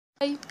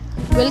Hi,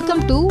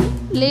 welcome to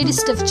Lady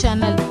Stuff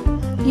channel.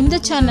 இந்த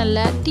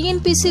சேனல்ல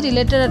TNPC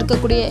ரிலேட்டடா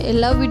இருக்கக்கூடிய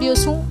எல்லா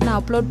வீடியோஸும் நான்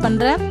அப்லோட்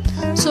பண்றேன்.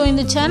 சோ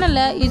இந்த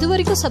சேனலை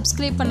இதுவரைக்கும்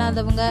சப்ஸ்கிரைப்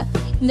பண்ணாதவங்க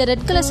இந்த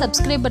ரெட் கலர்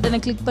சப்ஸ்கிரைப் பட்டனை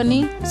கிளிக் பண்ணி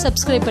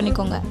சப்ஸ்கிரைப்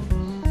பண்ணிக்கோங்க.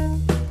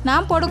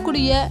 நான்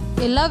போடக்கூடிய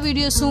எல்லா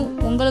வீடியோஸும்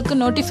உங்களுக்கு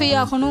நோட்டிஃபை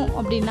ஆகணும்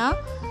அப்படினா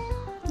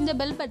இந்த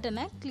பெல்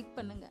பட்டனை கிளிக்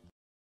பண்ணுங்க.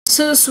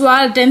 So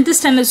 10th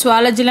standard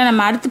zoology-ல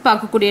நம்ம அடுத்து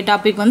பார்க்கக்கூடிய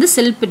டாபிக் வந்து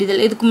செல்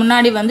பிரிதல். இதுக்கு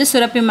முன்னாடி வந்து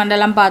சுரப்பி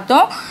மண்டலம்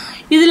பார்த்தோம்.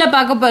 இதுல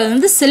பார்க்க போறது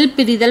வந்து செல்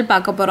பிரிதல்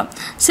பார்க்க போறோம்.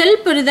 செல்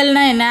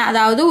பிரிதல்னா என்ன?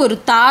 அதாவது ஒரு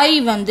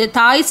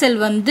தாய் செல்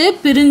வந்து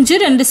பிரிஞ்சு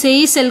ரெண்டு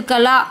சேய்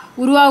செல்களா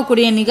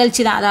உருவாகக்கூடிய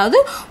நிகழ்ச்சி தான். அதாவது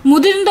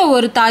முதிர்ந்த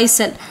ஒரு தாய்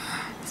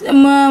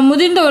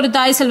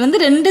செல் வந்து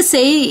ரெண்டு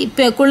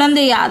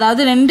குழந்தை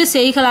அதாவது ரெண்டு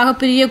சேய்களாக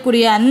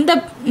பிரியக்கூடிய அந்த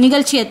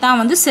நிகழ்ச்சியை தான்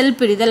வந்து செல்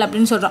பிரிதல்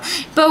அப்படின்னு சொல்றோம்.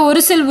 இப்போ ஒரு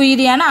செல்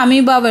உயிரியான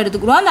அமீபாவை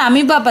எடுத்துக்கிறோம். அந்த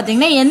அமீபா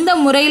பார்த்தீங்கன்னா எந்த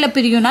முறையில்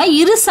பிரியும்னா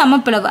இரு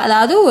சமப்பிளவு,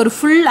 அதாவது ஒரு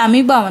ஃபுல்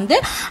அமீபா வந்து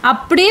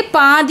அப்படியே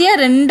பாதியா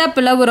ரெண்டா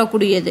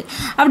பிளவுறக்கூடியது.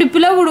 அப்படி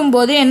பிளவுடும்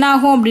போது என்ன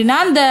ஆகும் அப்படின்னா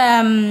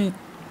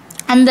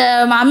அந்த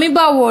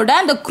அமீபாவோட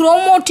அந்த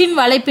குரோமோட்டின்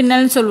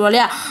வலைப்பின்னல்னு சொல்லுவோம்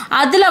இல்லையா,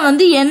 அதுல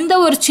வந்து எந்த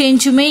ஒரு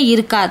சேஞ்சுமே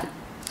இருக்காது.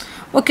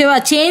 ஓகேவா?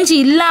 சேஞ்ச்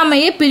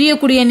இல்லாமையே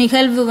பிரியக்கூடிய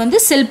நிகழ்வு வந்து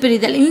செல்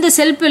பிரிதல். இந்த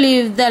செல்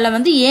பிரிதலை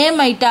வந்து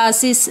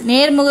ஏமைட்டாசிஸ்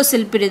நேர்முக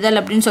செல் பிரிதல்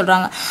அப்படின்னு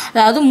சொல்றாங்க.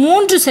 அதாவது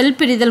 3 செல்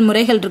பிரிதல்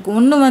முறைகள் இருக்கு.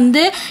 ஒன்று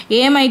வந்து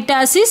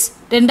ஏமைட்டாசிஸ்,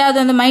 ரெண்டாவது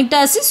வந்து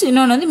மைட்டாசிஸ்,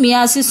 இன்னொன்று வந்து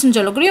மியாசிஸ்ன்னு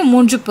சொல்லக்கூடிய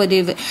 3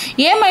 பிரிவு.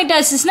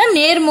 ஏமைட்டாசிஸ்னா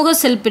நேர்முக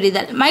செல்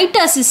பிரிதல்,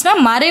 மைட்டாசிஸ்னா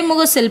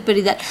மறைமுக செல்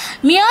பிரிதல்,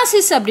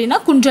 மியாசிஸ் அப்படின்னா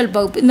குன்றல்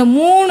பகுப்பு. இந்த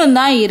 3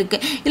 தான் இருக்கு.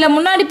 இதில்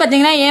முன்னாடி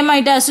பார்த்தீங்கன்னா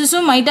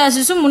ஏமைட்டாசிஸும்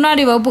மைட்டாசிஸும்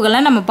முன்னாடி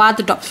வகுப்புகள்லாம் நம்ம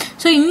பார்த்துட்டோம்.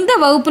 ஸோ இந்த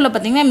வகுப்பில்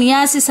பார்த்தீங்கன்னா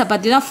மியாசிஸை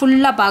பற்றி தான்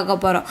ஃபுல்லாக பார்க்க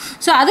போகிறோம்.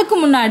 ஸோ அதுக்கு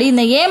முன்னாடி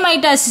இந்த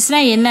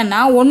ஏமைட்டாசிஸ்னால்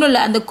என்னென்னா ஒன்றும்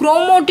இல்லை, அந்த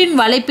குரோமோட்டின்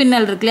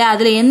வலைப்பின்னல் இருக்கு இல்லையா,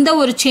 அதில் எந்த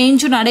ஒரு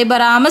சேஞ்சும்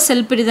நடைபெறாமல்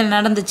செல் பிரிதல்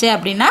நடந்துச்சு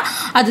அப்படின்னா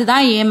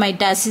அதுதான்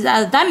ஏமைட்டாசிஸ்,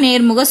 அதுதான்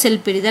நேர்முக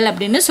செல் பிரிதல்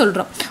அப்படின்னு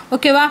சொல்கிறோம்.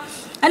 ஓகேவா?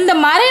 அந்த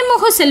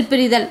மறைமுக செல்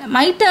பிரிதல்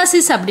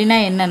மைட்டாசிஸ் அப்படின்னா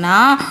என்னன்னா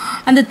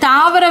அந்த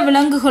தாவர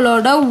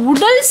விலங்குகளோட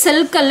உடல்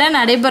செல்களில்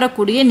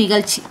நடைபெறக்கூடிய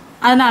நிகழ்ச்சி.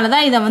 அதனால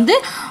தான் இதை வந்து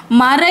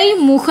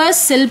மறைமுக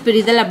செல்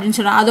பிரிதல் அப்படின்னு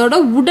சொல்கிறோம். அதோட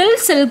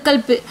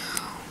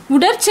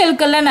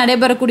உடற்செல்களில்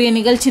நடைபெறக்கூடிய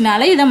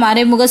நிகழ்ச்சினால இதை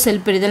மறைமுக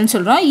செல் பிரிதல்னு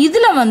சொல்கிறோம்.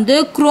 இதில் வந்து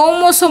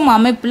குரோமோசோம்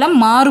அமைப்பில்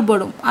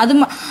மாறுபடும். அது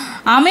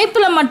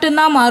அமைப்பில்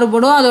மட்டும்தான்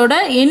மாறுபடும், அதோட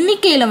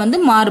எண்ணிக்கையில் வந்து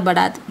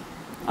மாறுபடாது.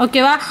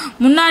 ஓகேவா?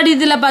 முன்னாடி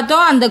இதில்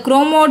பார்த்தோம் அந்த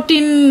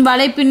குரோமோட்டின்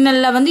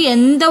வலைப்பின்னலில் வந்து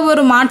எந்த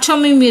ஒரு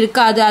மாற்றமும்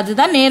இருக்காது,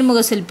 அதுதான் நேர்முக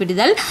செல்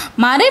பிரிதல்.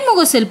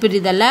 மறைமுக செல்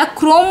பிரிதலில்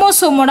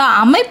குரோமோசோமோட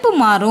அமைப்பு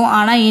மாறும்,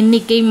 ஆனால்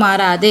எண்ணிக்கை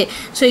மாறாது.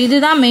 ஸோ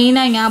இதுதான்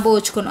மெயினாக ஞாபகம்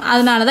வச்சுக்கணும்.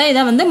 அதனால தான்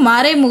இதை வந்து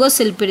மறைமுக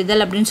செல்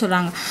பிரிதல் அப்படின்னு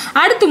சொல்கிறாங்க.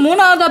 அடுத்து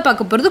 3ஆவதாக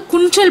பார்க்க போகிறது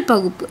குன்றல்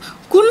பகுப்பு.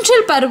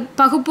 குன்றல்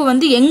பகுப்பு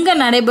வந்து எங்கே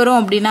நடைபெறும்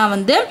அப்படின்னா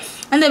வந்து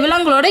அந்த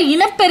விலங்குகளோட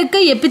இனப்பெருக்க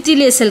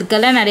எபித்தீலிய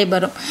செல்களில்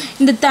நடைபெறும்.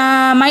 இந்த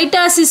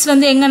மைட்டாசிஸ்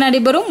வந்து எங்கே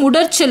நடைபெறும்?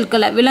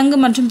 உடற்செல்களை, விலங்கு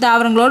மற்றும்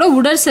தாவரங்களோட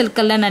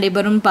உடற்செல்களில்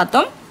நடைபெறும்னு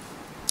பார்த்தோம்.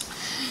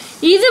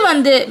 இது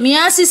வந்து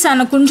மியாசிஸ்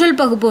ஆன குன்றல்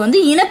பகுப்பு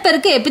வந்து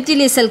இனப்பெருக்க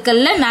எபித்தீலிய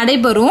செல்களில்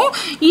நடைபெறும்.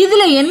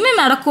 இதில் என்ன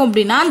நடக்கும்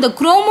அப்படின்னா அந்த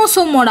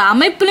குரோமோசோமோட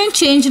அமைப்புலையும்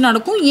சேஞ்ச்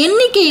நடக்கும்,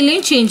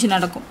 எண்ணிக்கையிலையும் சேஞ்ச்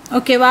நடக்கும்.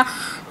 ஓகேவா?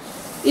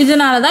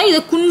 இதனால தான் இதை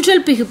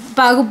குன்றல்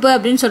பகுப்பு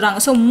அப்படின்னு சொல்கிறாங்க.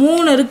 ஸோ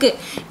 3 இருக்குது,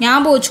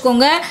 ஞாபகம்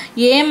வச்சுக்கோங்க.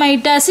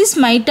 Amitosis,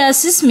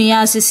 mitosis,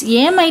 meiosis.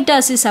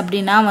 ஏமைட்டாசிஸ்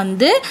அப்படின்னா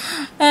வந்து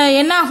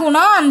என்ன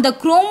ஆகும்னா அந்த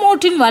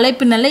குரோமோட்டின்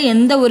வலைப்பின்னலில்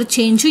எந்த ஒரு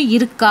சேஞ்சும்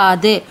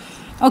இருக்காது.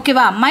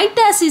 ஓகேவா?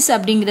 மைட்டாசிஸ்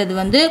அப்படிங்கிறது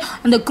வந்து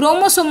அந்த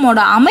குரோமோசோமோட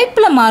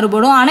அமைப்பில்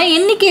மாறுபடும், ஆனால்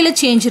எண்ணிக்கையில்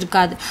சேஞ்ச்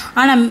இருக்காது.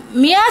 ஆனால்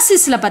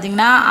மியாசிஸில்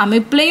பார்த்தீங்கன்னா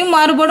அமைப்புலையும்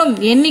மாறுபடும்,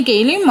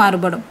 எண்ணிக்கையிலையும்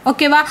மாறுபடும்.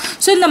 ஓகேவா?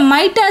 ஸோ இந்த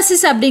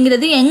மைட்டாசிஸ்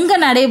அப்படிங்கிறது எங்கே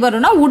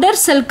நடைபெறும்னா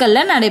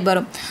உடற்செல்களில்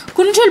நடைபெறும்.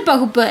 குன்றல்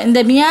பகுப்பு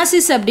இந்த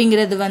மியாசிஸ்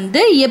அப்படிங்கிறது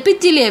வந்து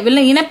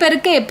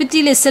இனப்பெருக்க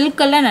எபித்தீலிய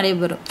செல்களில்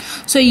நடைபெறும்.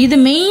 ஸோ இது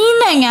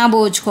மெயினாக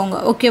ஞாபகம் வச்சுக்கோங்க.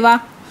 ஓகேவா?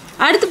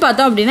 அடுத்து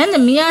பார்த்தோம் அப்படின்னா இந்த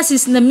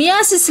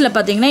மியாசிஸில்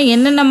பார்த்தீங்கன்னா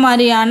என்னென்ன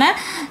மாதிரியான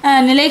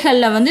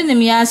நிலைகளில் வந்து இந்த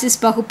மியாசிஸ்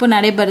பகுப்பு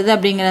நடைபெறுது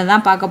அப்படிங்கிறத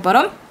தான் பார்க்க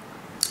போகிறோம்.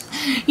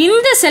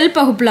 இந்த செல்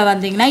பகுப்பில்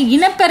வந்தீங்கன்னா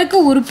இனப்பெருக்க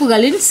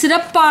உறுப்புகளின்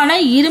சிறப்பான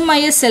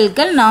இருமய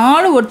செல்கள்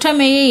 4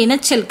 ஒற்றைமைய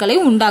இனச்செல்களை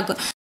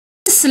உண்டாக்கும்.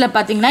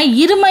 பார்த்தீங்கன்னா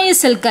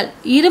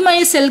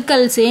இருமய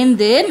செல்கள்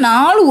சேர்ந்து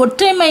 4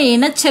 ஒற்றைமைய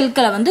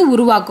இனச்செல்களை வந்து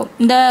உருவாக்கும்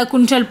இந்த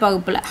குன்றல்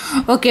பகுப்பில்.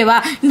 ஓகேவா?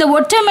 இந்த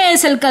ஒற்றைமைய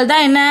செல்கள்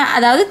தான் என்ன,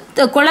 அதாவது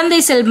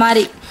குழந்தை செல்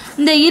மாதிரி,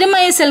 இந்த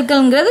இருமய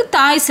செல்கள்ங்கிறது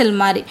தாய் செல்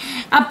மாதிரி.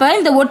 அப்போ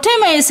இந்த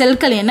ஒற்றைமைய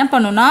செல்கள் என்ன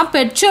பண்ணுன்னா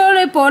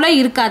பெற்றோரை போல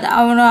இருக்காது,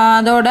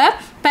 அதோட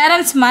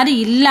பேரண்ட்ஸ் மாதிரி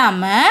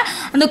இல்லாமல்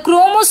அந்த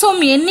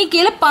குரோமோசோம்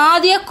எண்ணிக்கையில்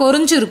பாதியாக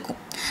குறைஞ்சிருக்கும்.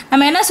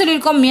 நம்ம என்ன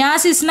சொல்லியிருக்கோம்,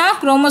 மியாசிஸ்னா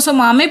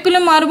குரோமோசோம்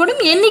அமைப்பிலும்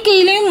மாறுபடும்,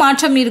 எண்ணிக்கையிலையும்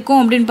மாற்றம் இருக்கும்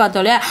அப்படின்னு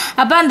பார்த்தோம் இல்லையா.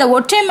 அப்போ அந்த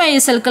ஒற்றை மைய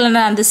செல்கள்,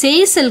 அந்த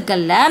செய்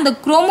செல்களில் அந்த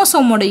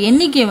குரோமோசோமோட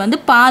எண்ணிக்கை வந்து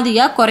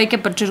பாதியாக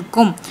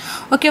குறைக்கப்பட்டிருக்கும்.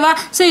 ஓகேவா.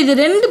 ஸோ இது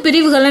 2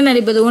 பிரிவுகளில்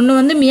நடைபெறுது. ஒன்று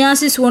வந்து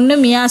மியாசிஸ் 1,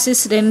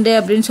 மியாசிஸ் 2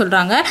 அப்படின்னு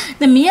சொல்கிறாங்க.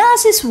 இந்த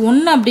மியாசிஸ்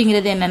 1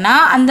 அப்படிங்கிறது என்னென்னா,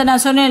 அந்த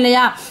நான் சொன்னேன்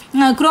இல்லையா,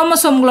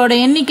 குரோமோசோம்களோட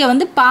எண்ணிக்கை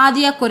வந்து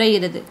பாதியாக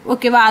குறைகிறது.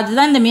 ஓகேவா.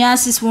 அதுதான் இந்த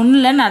மியாசிஸ்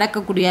 1ல்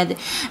நடக்கக்கூடியது.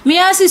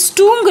 மியாசிஸ்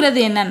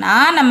 2ங்கிறது என்னென்னா,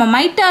 நம்ம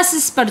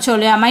மைட்டாசிஸ் படித்தோம்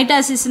இல்லையா,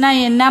 மைட்டாசிஸ்னால்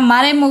என்ன,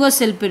 மறைமுக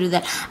செல்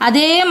பிரிதல்.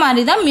 அதே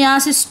மாதிரி தான்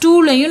மியாசிஸ்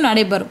 2லையும்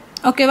நடைபெறும்.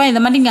 ஓகேவா.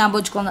 இந்த மாதிரி ஞாபகம்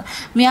வச்சுக்கோங்க.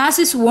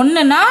 மியாசிஸ்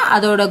 1னா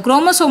அதோட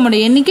குரோமோசோமோட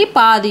எண்ணிக்கை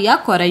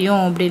பாதியாக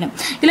குறையும் அப்படின்னு.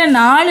 இல்லை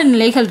 4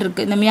 நிலைகள்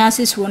இருக்குது இந்த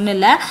மியாசிஸ்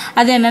 1ல்.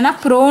 அது என்னென்னா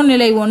ப்ரோ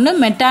நிலை 1,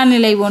 மெட்டா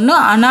நிலை 1,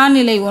 அனா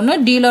நிலை 1,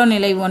 டீலோ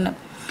நிலை 1.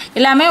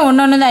 எல்லாமே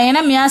ஒன்று தான்.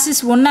 ஏன்னா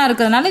மியாசிஸ் 1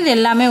 இருக்கிறதுனால இது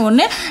எல்லாமே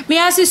ஒன்று.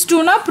 மியாசிஸ்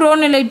 2னா ப்ரோ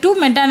நிலை 2,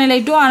 மெட்டா நிலை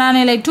 2, அனா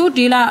நிலை 2,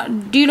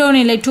 டீலோ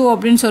நிலை 2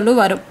 அப்படின்னு சொல்லி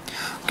வரும்.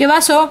 ஓகேவா.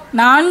 ஸோ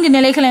 4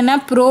 நிலைகள் என்ன,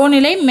 ப்ரோ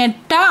நிலை,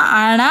 மெட்டா,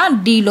 அனா,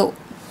 டீலோ.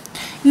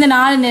 இந்த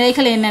 4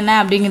 நிலைகள் என்னென்ன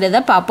அப்படிங்கிறத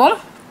பார்ப்போம்.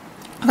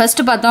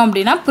 ஃபஸ்ட்டு பார்த்தோம்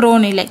அப்படின்னா ப்ரோ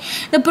நிலை.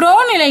 இந்த ப்ரோ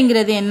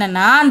நிலைங்கிறது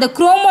என்னென்னா, அந்த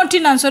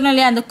குரோமோட்டின் நான் சொன்னேன்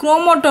இல்லையா, அந்த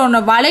குரோமோட்டோட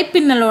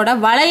வலைப்பின்னலோட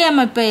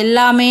வலையமைப்பு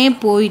எல்லாமே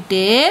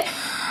போயிட்டு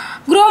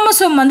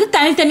குரோமோசோம் வந்து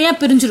தனித்தனியாக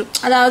பிரிஞ்சிடும்.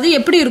 அதாவது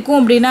எப்படி இருக்கும்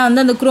அப்படின்னா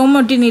வந்து அந்த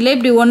குரோமோட்டின் நிலை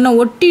இப்படி ஒன்றை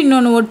ஒட்டி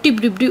இன்னொன்று ஒட்டி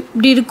இப்படி இப்படி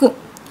இப்படி இருக்கும்,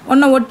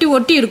 ஒன்றை ஒட்டி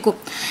ஒட்டி இருக்கும்.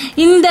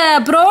 இந்த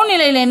ப்ரோ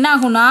நிலையில் என்ன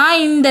ஆகும்னா,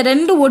 இந்த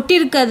 2 ஒட்டி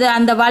இருக்கிறது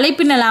அந்த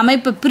வலைப்பின்னல்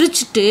அமைப்பை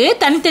பிரிச்சுட்டு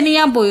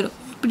தனித்தனியாக போயிடும்,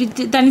 இப்படி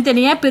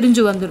தனித்தனியாக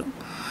பிரிஞ்சு வந்துடும்.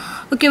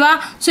 ஓகேவா.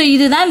 ஸோ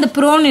இதுதான் இந்த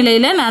ப்ரோ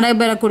நிலையில்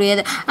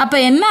நடைபெறக்கூடியது. அப்போ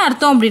என்ன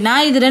அர்த்தம் அப்படின்னா,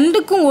 இது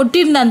 2க்கும்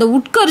ஒட்டியிருந்த அந்த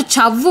உட்கரு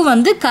சவ்வு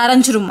வந்து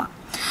கரைஞ்சிருமா.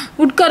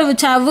 உட்கருவு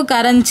சவ்வு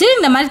கரைஞ்சி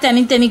இந்த மாதிரி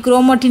தனித்தனி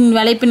குரோமோட்டின்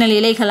வலைப்பின்னல்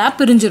இலைகளாக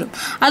பிரிஞ்சிடும்.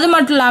 அது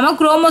மட்டும் இல்லாமல்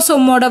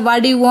குரோமோசோமோட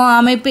வடிவம்,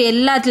 அமைப்பு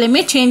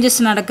எல்லாத்துலேயுமே சேஞ்சஸ்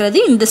நடக்கிறது.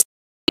 இந்த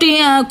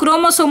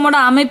குரோமோசோமோட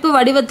அமைப்பு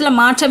வடிவத்தில்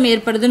மாற்றம்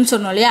ஏற்படுதுன்னு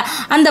சொன்னோம் இல்லையா,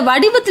 அந்த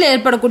வடிவத்தில்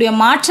ஏற்படக்கூடிய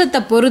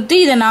மாற்றத்தை பொறுத்து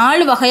இதை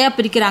 4 வகையாக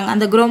பிரிக்கிறாங்க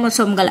அந்த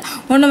குரோமோசோம்களை.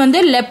 ஒன்று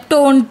வந்து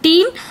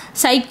லெப்டோன்டீன்,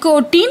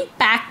 சைக்கோட்டீன்,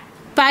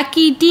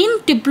 பாக்கீட்டீன்,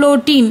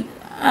 டிப்ளோட்டீன்,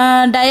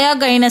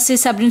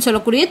 டயாகைனசிஸ் அப்படின்னு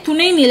சொல்லக்கூடிய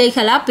துணை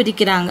நிலைகளாக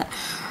பிரிக்கிறாங்க.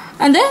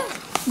 அந்த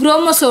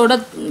குரோமோசோட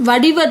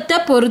வடிவத்தை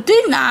பொறுத்து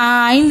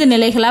 5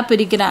 நிலைகளாக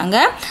பிரிக்கிறாங்க.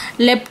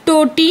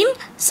 லெப்டோட்டீன்,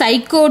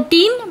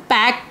 சைக்கோட்டீன்,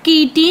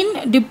 பாக்கீட்டீன்,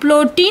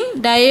 டிப்ளோட்டீன்,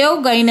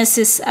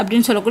 டயோகைனசிஸ்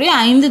அப்படின்னு சொல்லக்கூடிய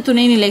 5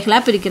 துணை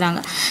நிலைகளாக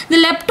பிரிக்கிறாங்க. இந்த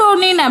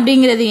லெப்டோட்டின்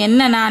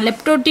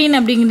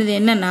அப்படிங்கிறது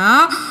என்னன்னா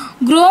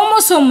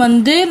குரோமோசோம்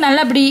வந்து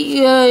நல்லா அப்படி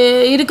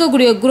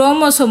இருக்கக்கூடிய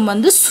குரோமோசோம்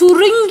வந்து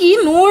சுருங்கி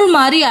நூல்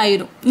மாதிரி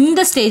ஆயிரும்.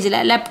 இந்த ஸ்டேஜில்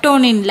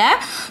லெப்டோனின்ல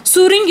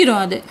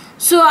சுருங்கிடும் அது.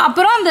 ஸோ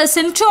அப்புறம் அந்த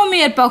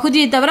சென்ட்ரோமியர்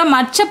பகுதியை தவிர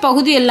மற்ற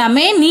பகுதி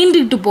எல்லாமே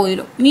நீண்டுக்கிட்டு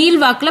போயிடும்,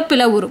 நீள்வாக்கில்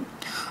பிளவுறும்.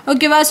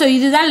 ஓகேவா. ஸோ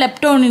இதுதான்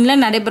லெப்டோனின்ல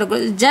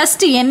நடைபெறக்கூடாது.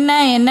 ஜஸ்ட்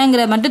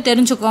என்னங்கிறத மட்டும்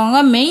தெரிஞ்சுக்கோங்க.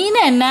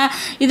 மெயினாக என்ன,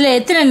 இதில்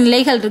எத்தனை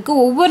நிலைகள்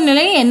இருக்குது, ஒவ்வொரு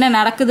நிலையும் என்ன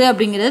நடக்குது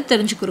அப்படிங்கிறத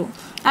தெரிஞ்சுக்கிறோம்.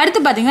 அடுத்து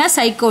பார்த்தீங்கன்னா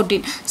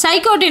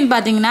சைக்கோட்டின்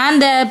பார்த்தீங்கன்னா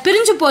அந்த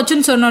பிரிஞ்சு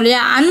போச்சுன்னு சொன்னோம்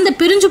இல்லையா, அந்த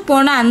பிரிஞ்சு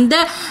போன அந்த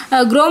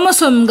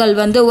குரோமோசோம்கள்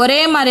வந்து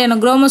ஒரே மாதிரியான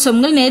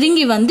குரோமோசோம்கள்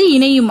நெருங்கி வந்து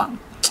இணையுமா.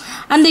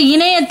 அந்த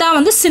இணையத்தான்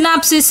வந்து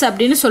சினாப்சிஸ்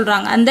அப்படின்னு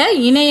சொல்கிறாங்க. அந்த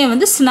இணையம்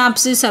வந்து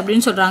சினாப்சிஸ்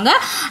அப்படின்னு சொல்கிறாங்க.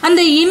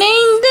 அந்த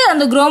இணைந்து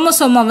அந்த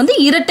குரோமோசோமை வந்து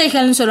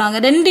இரட்டைகள்னு சொல்கிறாங்க.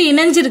 2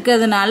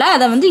 இணைஞ்சிருக்கிறதுனால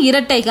அதை வந்து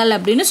இரட்டைகள்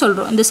அப்படின்னு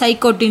சொல்கிறோம் இந்த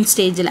சைக்கோட்டின்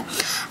ஸ்டேஜில்.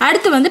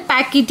 அடுத்து வந்து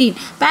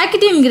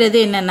பாக்கெட்டின்ங்கிறது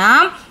என்னென்னா,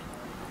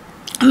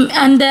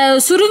 அந்த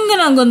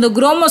சுருங்கின அந்த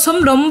குரோமோசோம்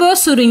ரொம்ப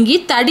சுருங்கி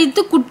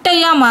தடித்து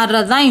குட்டையாக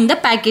மாறுறது தான் இந்த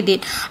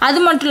பாக்கெட்டின். அது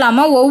மட்டும்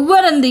இல்லாமல்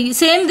ஒவ்வொரு அந்த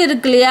சேர்ந்து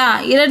இருக்கு இல்லையா,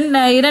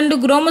 2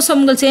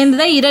 குரோமோசோம்கள் சேர்ந்து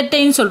தான்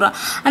இரட்டைன்னு சொல்கிறோம்.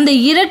 அந்த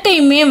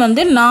இரட்டையுமே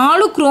வந்து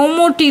 4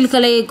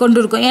 குரோமோட்டின்களை கொண்டு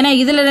இருக்கும். ஏன்னா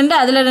இதில் 2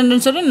 அதில்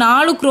 2ன்னு சொல்லி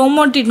 4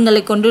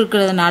 குரோமோட்டின்களை கொண்டு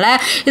இருக்கிறதுனால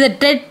இதை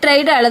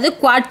டெட்ரைடு அல்லது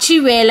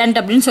குவாட்ரிவேலண்ட்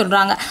அப்படின்னு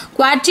சொல்கிறாங்க.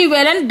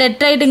 குவாட்ரிவேலண்ட்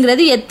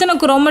டெட்ரைடுங்கிறது எத்தனை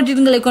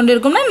குரோமோட்டின்களை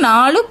கொண்டிருக்கும்னா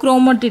 4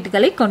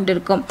 குரோமோட்டின்களை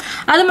கொண்டிருக்கும்.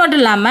 அது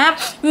மட்டும் இல்லாமல்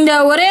இந்த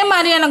ஒரே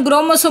மாதிரியான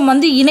குரோமோசோம்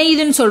வந்து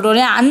இணையுதுன்னு சொல்கிறோம்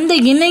இல்லையா, அந்த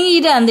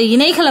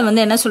இணைகளை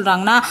வந்து என்ன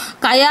சொல்கிறாங்கன்னா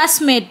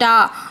கயாஸ்மேட்டா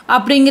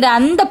அப்படிங்கிற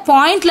அந்த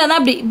பாயிண்டில்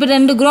தான் இப்போ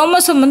 2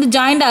 குரோமோசோம் வந்து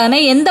ஜாயிண்ட் ஆகுனா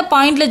எந்த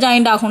பாயிண்டில்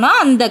ஜாயிண்ட் ஆகும்னா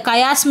அந்த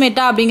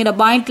கயாஸ்மேட்டா அப்படிங்கிற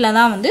பாயிண்டில்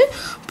தான் வந்து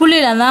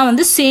புள்ளியில் தான்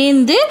வந்து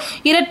சேர்ந்து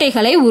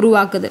இரட்டைகளை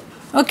உருவாக்குது.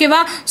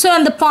 ஓகேவா. ஸோ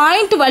அந்த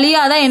பாயிண்ட்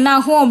வழியாக தான் என்ன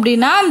ஆகும்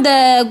அப்படின்னா அந்த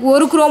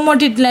ஒரு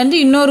குரோமோட்டிட்லேருந்து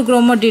இன்னொரு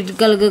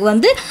குரோமோட்டிட்களுக்கு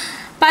வந்து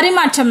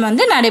பரிமாற்றம்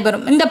வந்து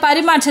நடைபெறும். இந்த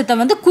பரிமாற்றத்தை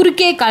வந்து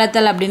குறுக்கே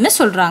கலத்தல் அப்படின்னு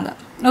சொல்கிறாங்க.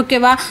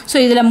 ஓகேவா. ஸோ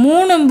இதில்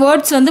 3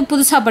 வேர்ட்ஸ் வந்து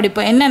புதுசாக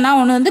படிப்போம். என்னென்னா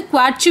ஒன்று வந்து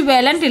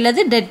குவாட்ரிவேலண்ட்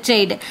இல்லது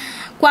டெட்ரைடு.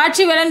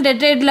 குவாட்ரிவேலண்ட்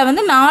டெட்ரைடில்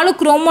வந்து 4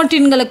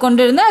 குரோமோட்டின்களை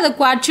கொண்டு இருந்தால் அது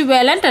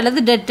குவாட்ரிவேலண்ட்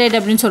அல்லது டெட்ரைடு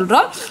அப்படின்னு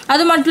சொல்கிறோம்.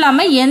 அது மட்டும்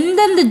இல்லாமல்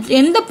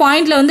எந்த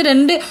பாயிண்டில் வந்து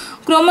 2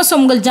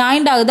 குரோமோசோம்கள்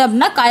ஜாயிண்ட் ஆகுது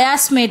அப்படின்னா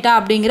கயாஸ்மேட்டா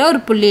அப்படிங்கிற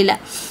ஒரு புள்ளியில்,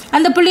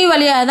 அந்த புள்ளி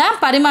வழியாக தான்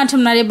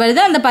பரிமாற்றம்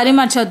நடைபெறுது. அந்த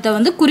பரிமாற்றத்தை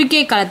வந்து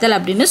குறுக்கே கலத்தல்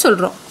அப்படின்னு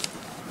சொல்கிறோம்.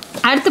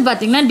 அடுத்து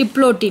பார்த்திங்கன்னா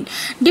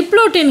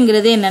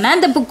டிப்ளோட்டின்ங்கிறது என்னென்னா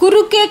இந்த இப்போ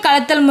குறுக்கே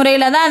கலத்தல்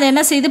முறையில் தான் அது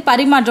என்ன செய்யுது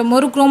பரிமாற்றம்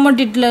ஒரு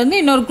குரோமோட்டிட்லேருந்து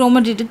இன்னொரு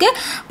குரோமோட்டிட்டுக்கு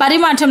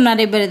பரிமாற்றம்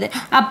நடைபெறுது.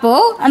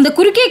 அப்போது அந்த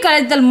குறுக்கே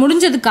கலத்தல்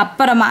முடிஞ்சதுக்கு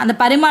அப்புறமா அந்த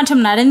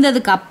பரிமாற்றம்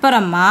நடந்ததுக்கு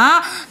அப்புறமா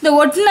இந்த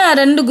ஒட்டின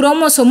 2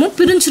 குரோமோசோமும்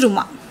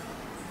பிரிஞ்சிருமா.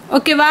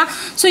 ஓகேவா.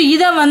 ஸோ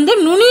இதை வந்து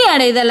நுனி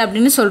அடைதல்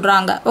அப்படின்னு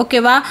சொல்கிறாங்க.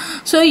 ஓகேவா.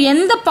 ஸோ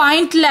எந்த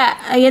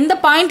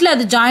பாயிண்டில்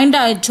அது ஜாயிண்ட்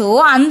ஆயிடுச்சோ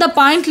அந்த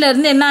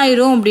பாயிண்ட்லேருந்து என்ன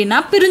ஆயிரும் அப்படின்னா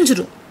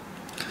பிரிஞ்சிரும்.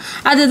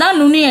 அதுதான்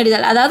நுனி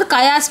அடைதல். அதாவது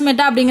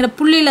கயாஸ்மேட்டா அப்படிங்கிற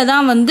புள்ளியில்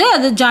தான் வந்து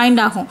அது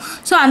ஜாயிண்ட் ஆகும்.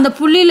 ஸோ அந்த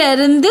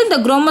புள்ளியிலேருந்து இந்த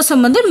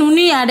குரோமோசோம் வந்து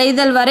நுனி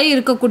அடைதல் வரை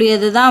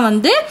இருக்கக்கூடியது தான்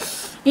வந்து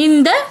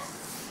இந்த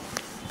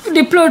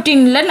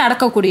டிப்ளோட்டினில்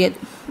நடக்கக்கூடியது.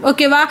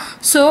 ஓகேவா.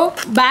 ஸோ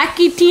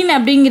பேக்கிட்டீன்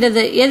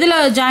அப்படிங்கிறது எதில்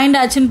ஜாயிண்ட்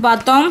ஆச்சுன்னு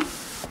பார்த்தோம்.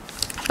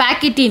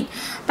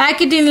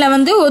 பேக்கிட்டீனில்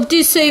வந்து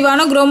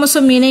ஒத்திசைவான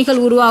குரோமோசோம் இணைகள்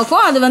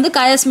உருவாக்கும். அது வந்து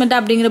கயாஸ்மெட்டா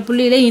அப்படிங்கிற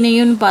புள்ளியில்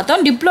இணையும்னு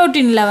பார்த்தோம்.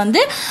 டிப்ளோட்டினில்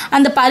வந்து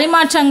அந்த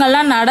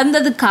பரிமாற்றங்கள்லாம்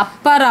நடந்ததுக்கு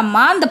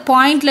அப்புறமா அந்த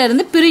பாயிண்ட்ல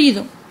இருந்து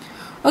பிரியுதும்.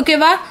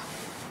 ஓகேவா.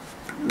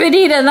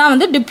 பிரிகிறது தான்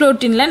வந்து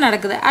டிப்ளோட்டினில்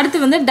நடக்குது.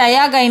 அடுத்து வந்து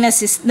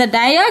டயாகைனசிஸ். இந்த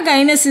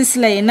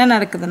டயாகைனசிஸில் என்ன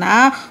நடக்குதுன்னா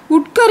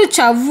உட்கரு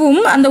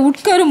சவ்வும் அந்த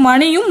உட்கரு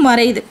மணியும்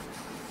மறையுது.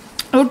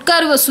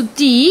 உட்கருவை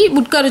சுற்றி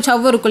உட்கரு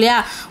சவ்வு இருக்கும் இல்லையா,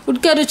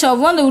 உட்கரு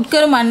சவ்வும் அந்த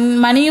உட்கரு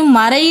மணியும்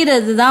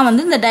மறைகிறது தான்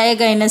வந்து இந்த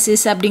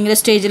டயகைனசிஸ் அப்படிங்கிற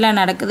ஸ்டேஜில்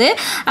நடக்குது.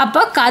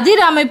 அப்போ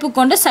கதிர் அமைப்பு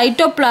கொண்ட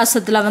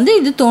சைட்டோபிளாசத்தில் வந்து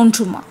இது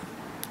தோன்றுமா.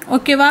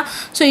 ஓகேவா.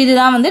 ஸோ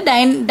இதுதான் வந்து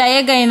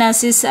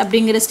டயகைனசிஸ்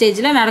அப்படிங்கிற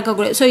ஸ்டேஜில்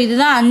நடக்கக்கூடிய. ஸோ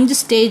இதுதான் 5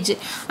 ஸ்டேஜ்.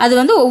 அது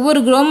வந்து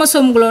ஒவ்வொரு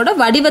குரோமோசோம்களோட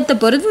வடிவத்தை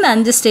பொறுத்து இந்த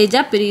 5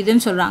 ஸ்டேஜாக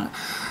பிரியுதுன்னு சொல்கிறாங்க.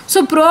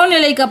 ஸோ ப்ரோ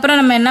நிலைக்கு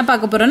அப்புறம் நம்ம என்ன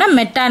பார்க்க போகிறோம்னா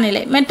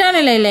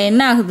மெட்டாநிலையில்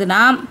என்ன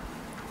ஆகுதுன்னா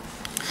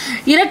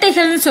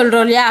இரட்டைகள்னு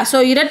சொல்கிறோம் இல்லையா. ஸோ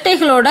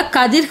இரட்டைகளோட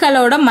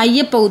கதிர்களோட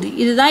மையப்பகுதி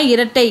இதுதான்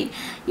இரட்டை.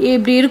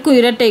 இப்படி இருக்கும்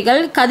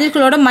இரட்டைகள்.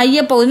 கதிர்களோட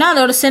மையப்பகுதினா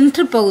அதோட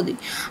சென்ட்ரு பகுதி.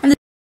 அந்த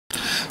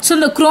ஸோ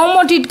இந்த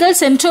குரோமோட்டிட்கள்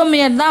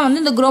சென்ட்ரோமியர் தான்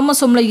வந்து இந்த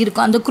குரோமோசோமில்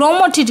இருக்கும். அந்த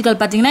குரோமோட்டிட்கள்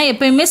பார்த்திங்கன்னா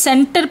எப்பயுமே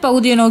சென்டர்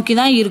பகுதியை நோக்கி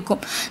தான்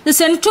இருக்கும். இந்த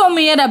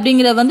சென்ட்ரோமியர்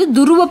அப்படிங்கிறது வந்து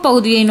துருவ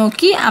பகுதியை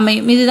நோக்கி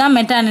அமையும். இதுதான்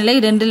மெட்டாநிலை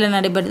 2ல்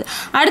நடைபெறுது.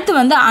 அடுத்து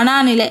வந்து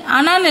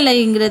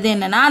அனாநிலைங்கிறது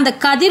என்னென்னா அந்த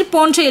கதிர்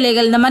போன்ற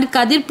இலைகள், இந்த மாதிரி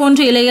கதிர்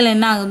போன்ற இலைகள்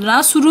என்ன ஆகுதுன்னா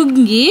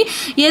சுருங்கி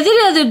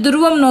எதிர்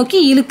துருவம் நோக்கி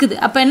இழுக்குது.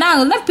 அப்போ என்ன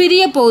ஆகுதுன்னா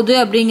பிரிய போகுது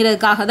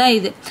அப்படிங்கிறதுக்காக தான்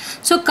இது.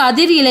 ஸோ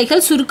கதிர்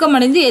இலைகள்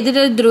சுருக்கமடைந்து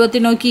எதிர்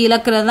துருவத்தை நோக்கி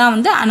இழக்கிறது தான்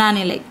வந்து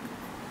அனாநிலை.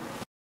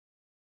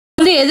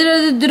 வந்து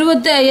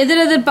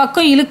எதிரெதிர்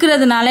பக்கம்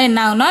இழுக்கிறதுனால என்ன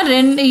ஆகுனா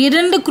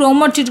 2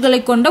 குரோமோட்டிட்களை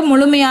கொண்ட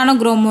முழுமையான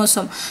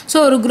குரோமோசோம். ஸோ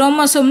ஒரு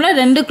குரோமோசோமில்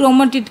 2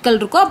 குரோமோட்டிட்கள்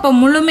இருக்கும். அப்போ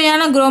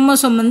முழுமையான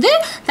குரோமோசோம் வந்து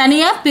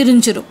தனியாக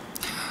பிரிஞ்சிடும்.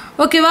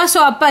 ஓகேவா.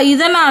 ஸோ அப்போ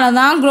இதனால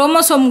தான்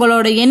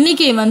குரோமோசோம்களோட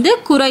எண்ணிக்கை வந்து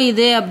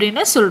குறையுது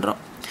அப்படின்னு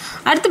சொல்கிறோம்.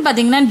 அடுத்து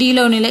பார்த்திங்கன்னா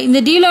டீலோ நிலை.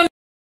 இந்த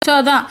ஸோ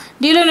அதான்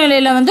டீலோ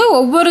நிலையில் வந்து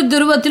ஒவ்வொரு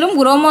துருவத்திலும்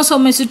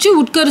குரோமோசோமை சுற்றி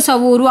உட்கரு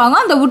சவ்வு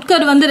உருவாகும். அந்த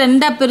உட்கரு வந்து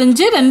 2ஆக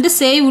பிரிஞ்சு 2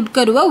 சேய்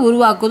உட்கருவை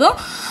உருவாக்குதும்.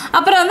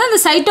 அப்புறம் வந்து அந்த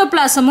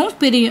சைட்டோபிளாசமும்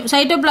பிரியும்.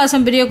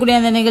 சைட்டோபிளாசம் பிரியக்கூடிய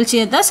அந்த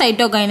நிகழ்ச்சியை தான்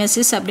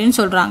சைட்டோகைனசிஸ் அப்படின்னு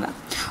சொல்கிறாங்க.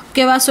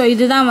 ஓகேவா. ஸோ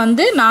இதுதான்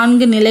வந்து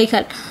 4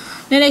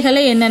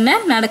 நிலைகளில் என்னென்ன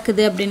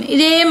நடக்குது அப்படின்னு.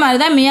 இதே மாதிரி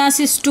தான்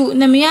மியாசிஸ் 2.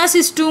 இந்த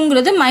மியாசிஸ்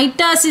 2ங்கிறது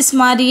மைட்டாசிஸ்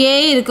மாதிரியே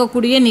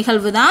இருக்கக்கூடிய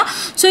நிகழ்வு தான்.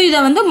 ஸோ இதை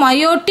வந்து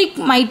மயோட்டிக்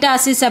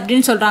மைட்டாசிஸ்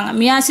அப்படின்னு சொல்கிறாங்க.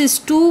 மியாசிஸ்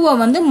 2வை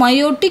வந்து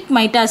மயோட்டிக்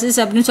மைட்டாசிஸ்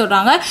அப்படின்னு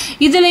சொல்கிறாங்க.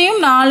 இதுலேயும்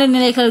 4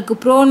 நிலைகளுக்கு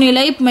ப்ரோ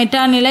நிலை,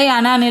 மெட்டா நிலை,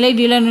 அனாநிலை,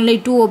 டீலோ நிலை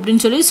 2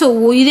 அப்படின்னு சொல்லி. ஸோ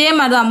இதே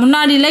மாதிரி தான்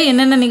முன்னாடியில்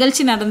என்னென்ன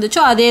நிகழ்ச்சி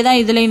நடந்துச்சோ அதே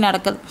தான் இதுலேயும்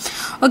நடக்குது.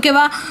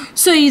 ஓகேவா.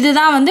 ஸோ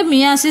இதுதான் வந்து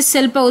மியாசிஸ்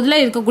செல்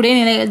பகுதியில் இருக்கக்கூடிய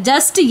நிலைகள்.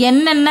 ஜஸ்ட்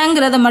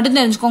என்னென்னங்கிறத மட்டும்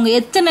தெரிஞ்சுக்கோங்க.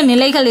 எத்தனை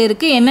நிலைகள் இருக்குது,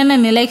 என்னென்ன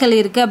நிலைகள்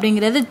இருக்குது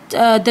அப்படிங்கிறது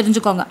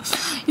தெரிஞ்சுக்கோங்க.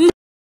 இந்த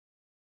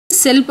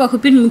செல்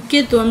பகுப்பின்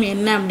முக்கியத்துவம்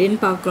என்ன அப்படின்னு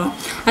பார்க்குறோம்.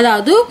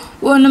 அதாவது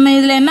நம்ம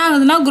இதில் என்ன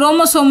ஆகுதுன்னா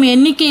குரோமோசோம்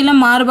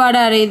எண்ணிக்கையில் மாறுபாடு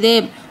அடையுது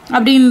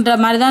அப்படின்ற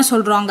மாதிரி தான்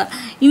சொல்கிறாங்க.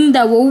 இந்த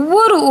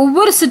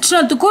ஒவ்வொரு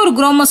சிற்றத்துக்கும் ஒரு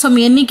குரோமோசோம்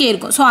எண்ணிக்கை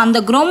இருக்கும். ஸோ அந்த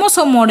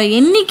குரோமோசோமோட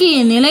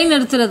எண்ணிக்கையை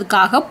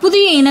நிலைநிறுத்துறதுக்காக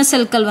புதிய இன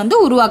செல்கள் வந்து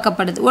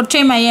உருவாக்கப்படுது.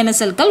 ஒற்றை மைய இன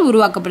செல்கள்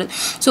உருவாக்கப்படுது.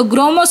 ஸோ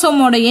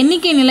குரோமோசோமோட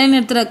எண்ணிக்கையை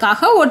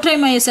நிலைநிறுத்துறதுக்காக ஒற்றை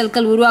மைய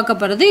செல்கள்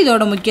உருவாக்கப்படுது.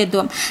 இதோட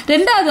முக்கியத்துவம்.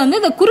 2வது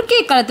வந்து இந்த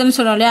குறுக்கே கலத்தல்னு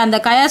சொல்கிறோம் இல்லையா. அந்த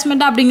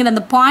கயாஸ்மெட்டா அப்படிங்கிற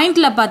அந்த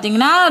பாயிண்டில்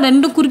பார்த்தீங்கன்னா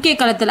 2 குறுக்கே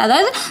கலத்தல்,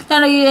 அதாவது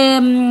தன்னுடைய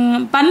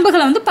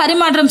பண்புகளை வந்து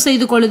பரிமாற்றம்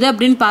செய்து கொள்ளுது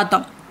அப்படின்னு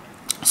பார்த்தோம்.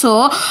 ஸோ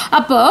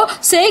அப்போது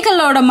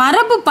சேய்களோட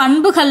மரபு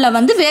பண்புகளில்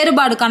வந்து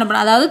வேறுபாடு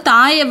காணப்படும். அதாவது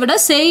தாயை விட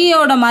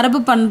சேயோட மரபு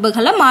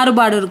பண்புகளில்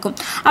மாறுபாடு இருக்கும்.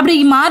 அப்படி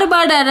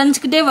மாறுபாடு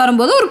அடைஞ்சிக்கிட்டே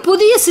வரும்போது ஒரு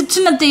புதிய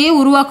சிற்றினத்தையே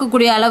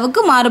உருவாக்கக்கூடிய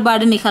அளவுக்கு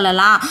மாறுபாடு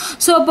நிகழலாம்.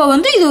 ஸோ அப்போ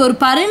வந்து இது ஒரு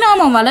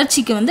பரிணாம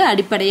வளர்ச்சிக்கு வந்து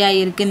அடிப்படையாக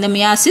இருக்குது இந்த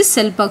மியாசிஸ்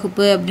செல்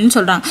பகுப்பு அப்படின்னு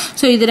சொல்கிறாங்க.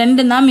 ஸோ இது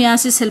 2 தான்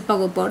மியாசிஸ் செல்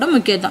பகுப்போட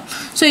முக்கியத்துவம்.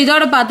 ஸோ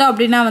இதோட பார்த்தோம்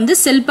அப்படின்னா வந்து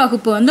செல்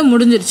பகுப்பு வந்து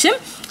முடிஞ்சிருச்சு.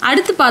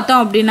 அடுத்து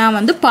பார்த்தோம் அப்படின்னா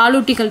வந்து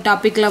பாலூட்டிகள்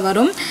டாப்பிக்கில்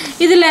வரும்.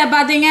 இதில்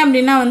பார்த்தீங்க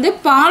அப்படின்னா வந்து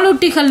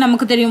பாலூட்டிகள்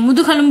நமக்கு தெரியும்,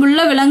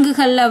 முதுகெலும்புள்ள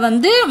விலங்குகளில்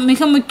வந்து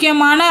மிக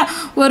முக்கியமான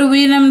ஒரு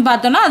உயிரினம்னு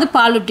பார்த்தோன்னா அது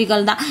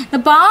பாலூட்டிகள் தான். இந்த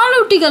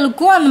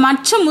பாலூட்டிகளுக்கும் அந்த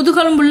மற்ற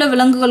முதுகெலும்புள்ள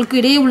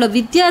விலங்குகளுக்கும் இடையே உள்ள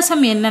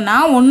வித்தியாசம் என்னன்னா,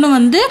 ஒன்று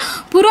வந்து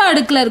புற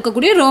அடுக்கில்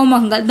இருக்கக்கூடிய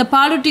ரோமங்கள். இந்த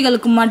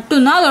பாலூட்டிகளுக்கு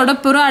மட்டும்தான் அதோட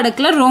புற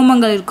அடுக்கில்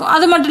ரோமங்கள் இருக்கும்.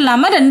 அது மட்டும்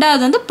இல்லாமல்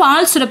ரெண்டாவது வந்து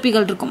பால்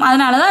சுரப்பிகள் இருக்கும்.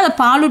 அதனால தான் அதை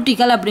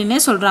பாலூட்டிகள் அப்படின்னே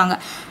சொல்கிறாங்க.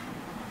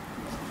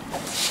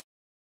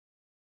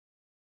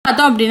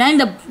 பார்த்தோம் அப்படின்னா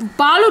இந்த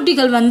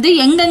பாலூட்டிகள் வந்து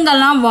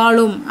எங்கெங்கெல்லாம்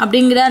வாழும்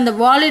அப்படிங்கிற அந்த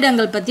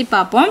வாழிடங்கள் பற்றி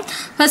பார்ப்போம்.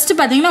 ஃபர்ஸ்ட்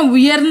பார்த்தீங்கன்னா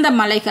உயர்ந்த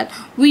மலைகள்,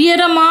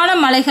 உயரமான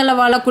மலைகளில்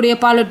வாழக்கூடிய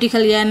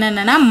பாலூட்டிகள்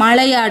என்னென்னா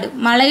மலையாடு,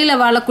 மலையில்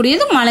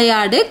வாழக்கூடியது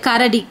மலையாடு,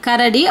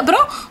 கரடி,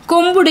 அப்புறம்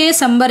கொம்புடைய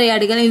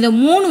செம்பறையாடுகள். இந்த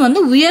 3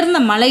 வந்து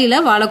உயர்ந்த மலையில்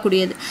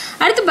வாழக்கூடியது.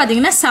 அடுத்து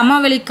பார்த்தீங்கன்னா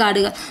சமவெளி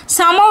காடுகள்,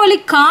 சமவெளி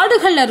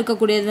காடுகளில்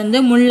இருக்கக்கூடியது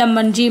வந்து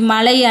முள்ளம்பன்றி,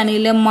 மலை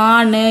அணில்,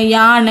 மான்,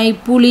 யானை,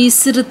 புலி,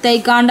 சிறுத்தை,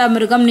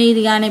 காண்டாமிருகம்,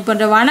 நீர் யானை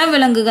போன்ற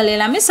வனவிலங்குகள்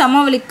எல்லாமே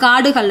சமவெளி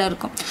காடுகளில்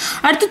இருக்கும்.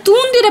 அடுத்து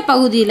தூந்திர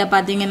பகுதியில்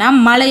பார்த்தீங்கன்னா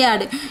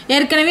மலையாடு,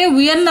 ஏற்கனவே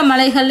உயர்ந்த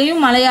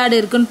மலைகள்லையும் மலையாடு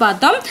இருக்குன்னு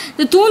பார்த்தோம்.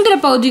 இந்த தூந்திர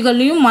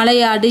பகுதிகள்லையும்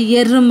மலையாடு,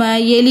 எருமை,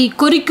 எலி,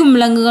 கொறிக்கும்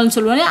விலங்குகள்னு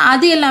சொல்லுவாங்க,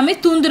 அது எல்லாமே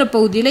தூந்திர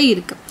பகுதியில்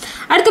இருக்கு.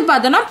 அடுத்து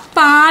பார்த்தோன்னா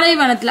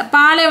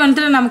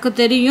பாலைவனத்தில் நமக்கு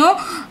தெரியும்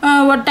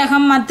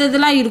ஒட்டகம்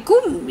மற்றதெல்லாம்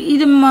இருக்கும்.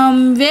 இது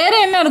வேற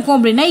என்ன இருக்கும்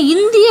அப்படின்னா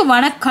இந்திய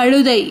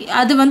வனக்கழுதை,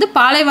 அது வந்து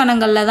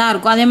பாலைவனங்களில் தான்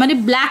இருக்கும். அதே மாதிரி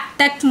பிளாக்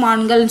டக்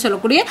மான்கள்னு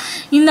சொல்லக்கூடிய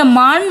இந்த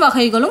மான்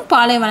வகைகளும்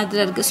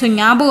பாலைவனத்தில் இருக்குது. ஸோ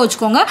ஞாபகம்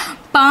வச்சுக்கோங்க,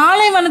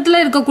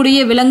 பாலைவனத்தில் இருக்கக்கூடிய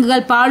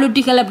விலங்குகள்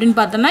பாலூட்டிகள் அப்படின்னு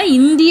பார்த்தோம்னா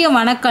இந்திய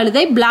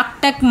வனக்கழுதை, பிளாக்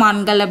டக்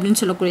மான்கள்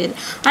அப்படின்னு சொல்லக்கூடியது.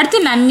 அடுத்து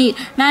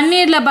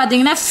நன்னீரில்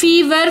பார்த்தீங்கன்னா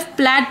ஃபீவர்,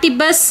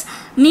 பிளாட்டிபஸ்,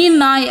 நீர்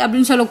நாய்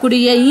அப்படின்னு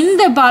சொல்லக்கூடிய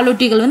இந்த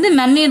பாலூட்டிகள் வந்து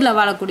நன்னீரில்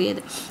வாழக்கூடியது.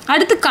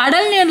 அடுத்து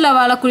கடல் நீரில்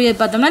வாழக்கூடியது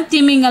பார்த்தோம்னா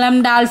திமிங்கலம்,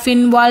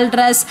 டால்ஃபின்,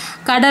 வால்ரஸ்,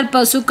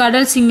 கடற்பசு,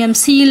 கடல் சிங்கம்,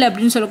 சீல்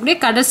அப்படின்னு சொல்லக்கூடிய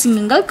கடல்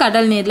சிங்கங்கள்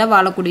கடல் நீரில்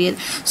வாழக்கூடியது.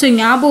 ஸோ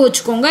ஞாபகம்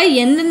வச்சுக்கோங்க,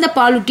 எந்தெந்த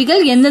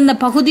பாலூட்டிகள் எந்தெந்த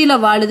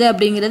பகுதியில் வாழுது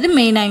அப்படிங்கிறது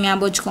மெயினாக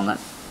ஞாபகம் வச்சுக்கோங்க.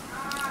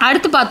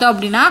 அடுத்து பார்த்தோம்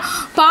அப்படின்னா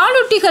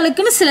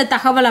பாலூட்டிகளுக்குன்னு சில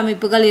தகவல்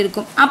அமைப்புகள்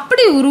இருக்கும்.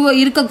 அப்படி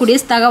இருக்கக்கூடிய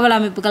தகவல்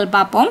அமைப்புகள்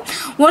பார்ப்போம்.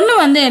 ஒன்று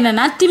வந்து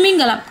என்னென்னா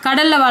திமிங்கலம்,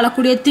 கடலில்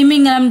வாழக்கூடிய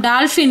திமிங்கலம்,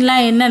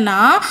 டால்ஃபின்லாம் என்னென்னா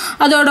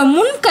அதோட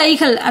முன்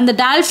கைகள், அந்த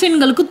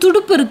டால்ஃபின்களுக்கு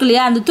துடுப்பு இருக்கு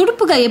இல்லையா, அந்த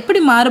துடுப்புகள்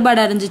எப்படி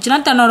மாறுபாடு அடைஞ்சிச்சுன்னா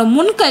தன்னோட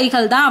முன்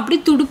கைகள் தான் அப்படி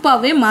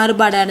துடுப்பாகவே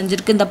மாறுபாடு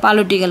அடைஞ்சிருக்கு இந்த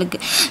பாலூட்டிகளுக்கு.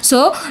 ஸோ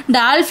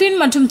டால்ஃபின்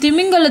மற்றும்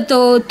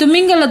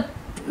திமிங்கல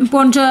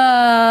போன்ற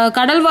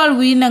கடல்வாழ்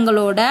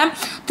உயிரினங்களோட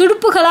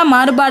துடுப்புகளாக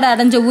மாறுபாடு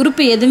அடைஞ்ச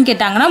உறுப்பு எதுன்னு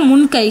கேட்டாங்கன்னா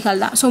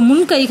முன்கைகள் தான். ஸோ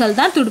முன்கைகள்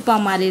தான் துடுப்பாக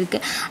மாறி இருக்கு.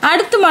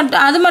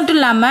 அது மட்டும்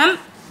இல்லாமல்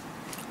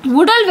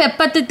உடல்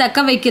வெப்பத்தை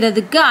தக்க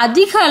வைக்கிறதுக்கு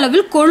அதிக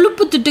அளவில்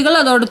கொழுப்பு திட்டுகள்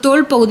அதோட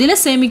தோல்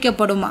பகுதியில்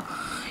சேமிக்கப்படுமா,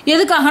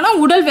 எதுக்காகனா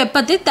உடல்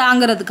வெப்பத்தை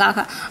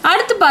தாங்கிறதுக்காக.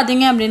 அடுத்து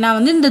பார்த்தீங்க அப்படின்னா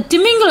வந்து இந்த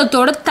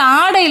திமிங்கலத்தோட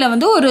தாடையில்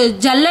வந்து ஒரு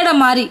ஜல்லடை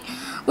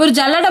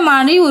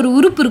மாதிரி ஒரு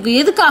உறுப்பு இருக்குது.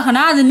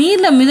 எதுக்காகனா அது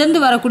நீரில் மிதந்து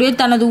வரக்கூடிய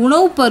தனது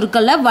உணவுப்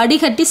பொருட்களை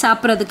வடிகட்டி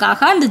சாப்பிட்றதுக்காக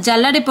அந்த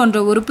ஜல்லடை போன்ற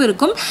உறுப்பு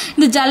இருக்கும்.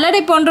 இந்த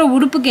ஜல்லடை போன்ற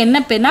உறுப்புக்கு என்ன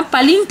பேர்னா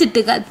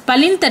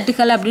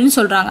பளின்தட்டுகள் அப்படின்னு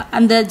சொல்கிறாங்க.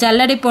 அந்த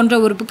ஜல்லடை போன்ற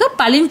உறுப்புக்கு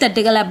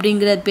பளின்தட்டுகள்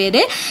அப்படிங்கிற பேர்.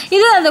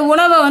 இது அந்த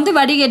உணவை வந்து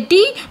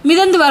வடிகட்டி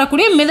மிதந்து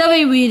வரக்கூடிய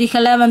மிதவை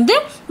உயிரிகளை வந்து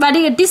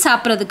வடிகட்டி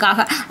சாப்பிட்றதுக்காக.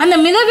 அந்த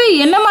மிதவை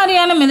என்ன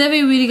மாதிரியான மிதவை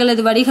உயிரிகள்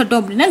இது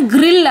வடிகட்டும் அப்படின்னா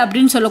கிரில்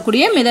அப்படின்னு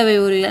சொல்லக்கூடிய மிதவை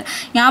உயிரிகள்.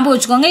 ஞாபகம்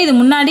வச்சுக்கோங்க, இது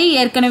முன்னாடி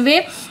ஏற்கனவே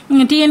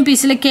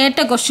டிஎன்பிசியில்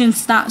கேட்ட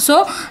கொஸ்டின்ஸ் தான். ஸோ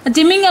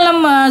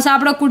திமிங்கலம்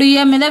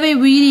சாப்பிடக்கூடிய மிதவை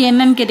உயிரி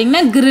என்னன்னு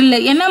கேட்டிங்கன்னா கிரில்.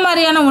 என்ன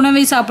மாதிரியான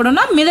உணவை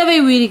சாப்பிடும்னா மிதவை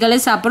உயிரிகளை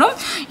சாப்பிடும்.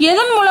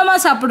 எதன்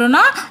மூலமாக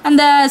சாப்பிடும்னா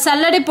அந்த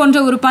சல்லடை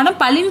போன்ற உறுப்பான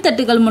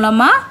பளின்தட்டுகள்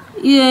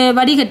மூலமாக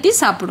வடிகட்டி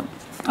சாப்பிடும்.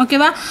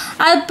 ஓகேவா.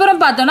 அதுக்கப்புறம்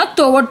பார்த்தோன்னா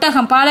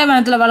ஒட்டகம்,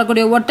 பாலைவனத்தில்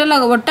வாழக்கூடிய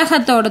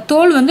ஒட்டகத்தோட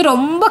தோல் வந்து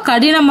ரொம்ப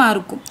கடினமாக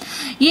இருக்கும்.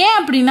 ஏன்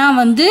அப்படின்னா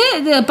வந்து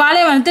இது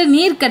பாலைவனத்தில்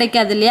நீர்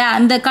கிடைக்காது இல்லையா,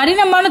 அந்த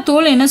கடினமான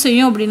தோல் என்ன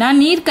செய்யும் அப்படின்னா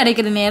நீர்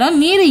கிடைக்கிற நேரம்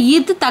நீரை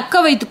ஈர்த்து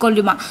தக்க வைத்து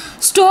கொள்ளுமா,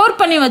 ஸ்டோர்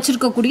பண்ணி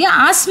வச்சுருக்கக்கூடிய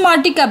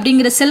ஆஸ்மாட்டிக்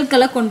அப்படிங்கிற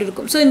செல்களை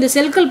கொண்டிருக்கும். ஸோ இந்த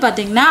செல்கள்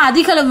பார்த்திங்கன்னா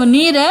அதிக அளவு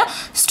நீரை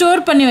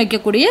ஸ்டோர் பண்ணி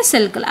வைக்கக்கூடிய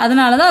செல்கள்.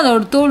 அதனால தான்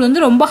அதோட தோல்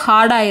வந்து ரொம்ப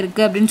ஹார்டாக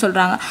இருக்குது அப்படின்னு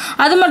சொல்கிறாங்க.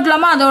 அது மட்டும்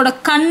இல்லாமல் அதோட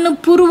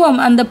புருவம்,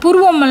 அந்த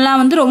புருவம்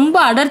எல்லாம் வந்து ரொம்ப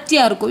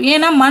அடர்த்தியாக இருக்கும்.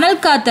 ஏன்னா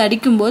மணல் காற்று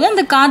அடிக்கும்போது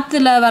அந்த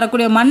காற்றுல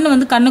வரக்கூடிய மண்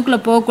வந்து கண்ணுக்குள்ளே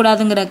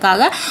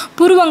போகக்கூடாதுங்கிறதுக்காக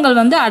புருவங்கள்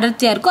வந்து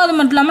அடர்த்தியாக இருக்கும். அது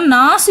மட்டும் இல்லாமல்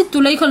நாசி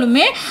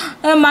துளைகளுமே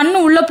மண்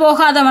உள்ளே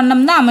போகாத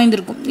வண்ணம் தான்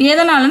அமைந்திருக்கும்.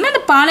 எதனாலன்னா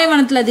அந்த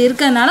பாலைவனத்தில் அது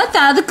இருக்கிறதுனால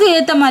அதுக்கு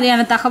ஏற்ற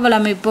மாதிரியான தகவல்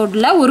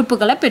அமைப்புள்ள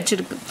உறுப்புகளை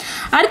பெற்றிருக்கு.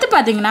 அடுத்து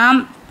பார்த்தீங்கன்னா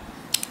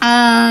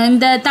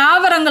இந்த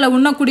தாவரங்களை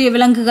உண்ணக்கூடிய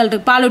விலங்குகள்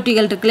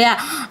பாலூட்டிகள் இருக்கு இல்லையா,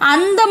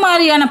 அந்த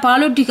மாதிரியான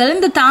பாலூட்டிகள்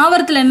இந்த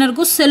தாவரத்தில் என்ன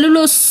இருக்கும்,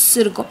 செல்லுலோஸ்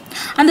இருக்கும்.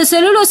 அந்த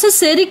செல்லுலோஸை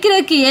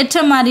செரிக்கிறதுக்கு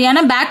ஏற்ற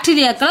மாதிரியான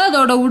பாக்டீரியாக்கள்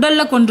அதோட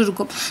உடலில் கொண்டு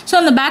இருக்கும். ஸோ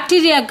அந்த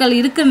பாக்டீரியாக்கள்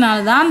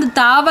இருக்கிறதுனால தான் அந்த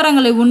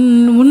தாவரங்களை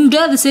உண்டு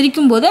அது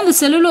செரிக்கும் போது அந்த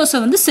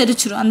செல்லுலோஸை வந்து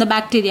செரிச்சிடும் அந்த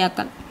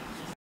பாக்டீரியாக்கள்.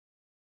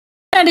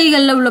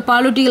 கால்நடைகளில் உள்ள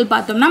பாலூட்டிகள்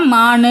பார்த்தோம்னா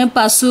மான்,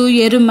 பசு,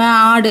 எருமை,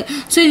 ஆடு.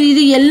 ஸோ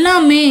இது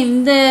எல்லாமே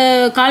இந்த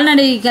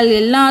கால்நடைகள்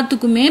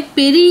எல்லாத்துக்குமே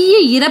பெரிய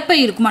இறப்பை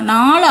இருக்குமா,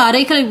 4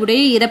 அறைகளை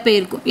உடைய இறப்பை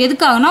இருக்கும்.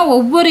 எதுக்காகனா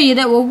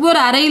ஒவ்வொரு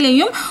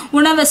அறையிலையும்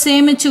உணவை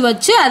சேமித்து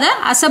வச்சு அதை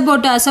அசை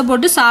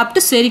போட்டு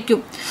சாப்பிட்டு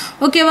செரிக்கும்.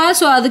 ஓகேவா?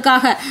 ஸோ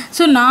அதுக்காக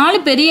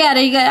 4 பெரிய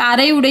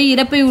அறையுடைய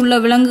இறப்பை உள்ள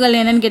விலங்குகள்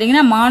என்னன்னு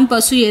கேட்டிங்கன்னா மான்,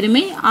 பசு,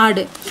 எருமை,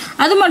 ஆடு.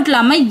 அது மட்டும்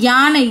இல்லாமல்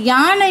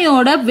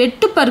யானையோட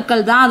வெட்டு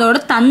பற்கள் தான் அதோட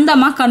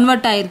தந்தமாக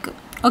கன்வெர்ட் ஆயிருக்கு.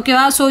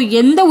 ஓகேவா? ஸோ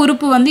எந்த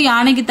உறுப்பு வந்து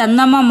யானைக்கு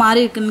தந்தமாக மாறி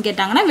இருக்குன்னு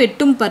கேட்டாங்கன்னா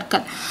வெட்டும்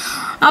பற்கள்.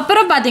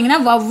 அப்புறம் பார்த்தீங்கன்னா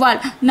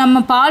வௌவால்.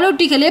 நம்ம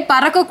பாலூட்டிகளே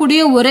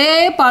பறக்கக்கூடிய ஒரே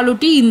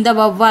பாலூட்டி இந்த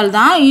வௌவால்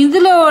தான்.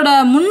 இதோட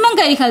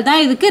முன்னங்கைகள்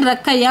தான் இதுக்கு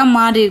இறக்கையாக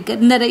மாறி இருக்கு.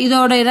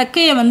 இதோட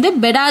இறக்கையை வந்து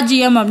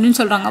பெடாஜியம் அப்படின்னு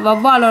சொல்கிறாங்க.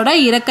 வௌவாலோட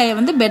இறக்கையை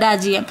வந்து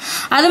பெடாஜியம்.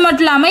 அது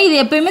மட்டும் இல்லாமல் இது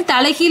எப்பயுமே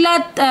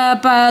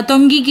தலைகீழாக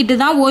தொங்கிக்கிட்டு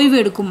தான் ஓய்வு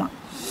எடுக்குமா.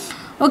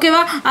 ஓகேவா?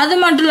 அது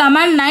மட்டும்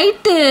இல்லாமல்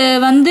நைட்டு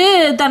வந்து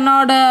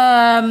தன்னோட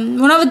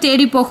உணவு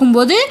தேடி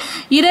போகும்போது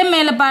இறை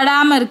மேலே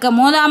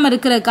மோதாமல்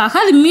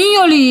இருக்கிறதுக்காக அது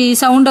மீயொலி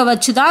சவுண்டை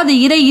வச்சு தான் அது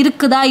இறை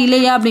இருக்குதா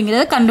இல்லையா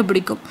அப்படிங்கிறத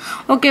கண்டுபிடிக்கும்.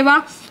 ஓகேவா?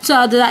 ஸோ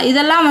அதுதான்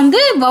இதெல்லாம்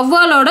வந்து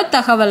வௌவாலோட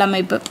தகவல்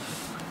அமைப்பு.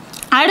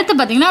 அடுத்து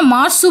பார்த்தீங்கன்னா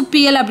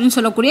மார்சுப்பியல் அப்படின்னு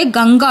சொல்லக்கூடிய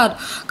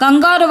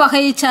கங்காரு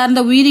வகையை சார்ந்த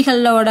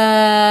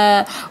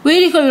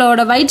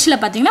உயிரிகளோட வயிற்றில்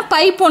பார்த்தீங்கன்னா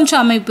பை போன்ற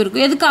அமைப்பு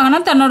இருக்கும். எதுக்காகனா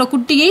தன்னோட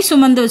குட்டியை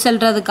சுமந்து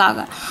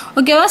செல்றதுக்காக.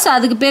 ஓகேவா? ஸோ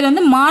அதுக்கு பேர்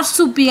வந்து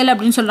மார்சுப்பியல்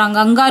அப்படின்னு சொல்கிறாங்க.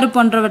 கங்காரு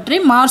போன்றவற்றை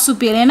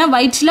மார்சுப்பியல், ஏன்னா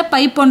வயிற்றில்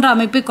பை போன்ற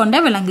அமைப்பை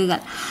கொண்ட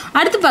விலங்குகள்.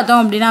 அடுத்து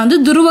பார்த்தோம் அப்படின்னா வந்து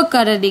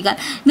துருவக்கரடிகள்.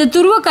 இந்த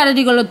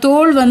துருவக்கரடிகளோட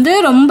தோல் வந்து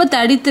ரொம்ப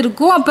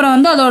தடித்திருக்கும். அப்புறம்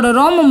வந்து அதோட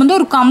ரோமம் வந்து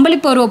ஒரு கம்பளி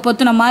பருவ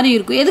பொத்துன மாதிரி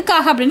இருக்கும்.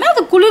 எதுக்காக அப்படின்னா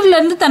அது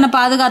குளிர்லேருந்து தன்னை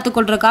பாதுகாத்து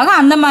கொள்றதுக்காக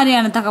அந்த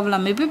மாதிரியான தகவல்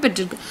அமைப்பு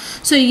பெற்றிருக்கு.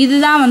 ஸோ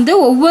இதுதான் வந்து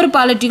ஒவ்வொரு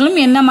பாலூட்டிகளும்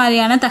என்ன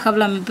மாதிரியான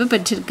தகவல் அமைப்பு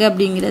பெற்றிருக்கு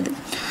அப்படிங்கிறது.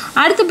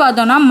 அடுத்து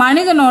பார்த்தோம்னா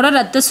மனிதனோட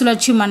இரத்த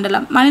சுழற்சி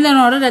மண்டலம்.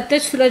 மனிதனோட இரத்த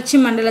சுழற்சி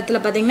மண்டலத்தில்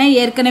பார்த்தீங்கன்னா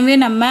ஏற்கனவே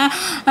நம்ம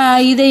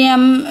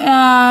இதயம்,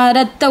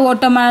 இரத்த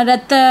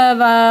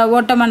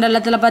ஓட்ட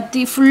மண்டலத்தில்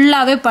பற்றி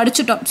ஃபுல்லாகவே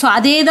படிச்சுட்டோம். ஸோ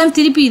அதே தான்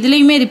திருப்பி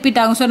இதுலேயுமே ரிப்பீட்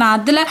ஆகும். ஸோ நான்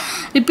அதில்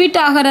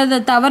ரிப்பீட்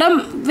ஆகிறத தவிர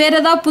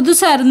வேறு ஏதாவது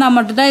புதுசாக இருந்தால்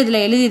மட்டும்தான்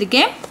இதில்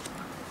எழுதியிருக்கேன்.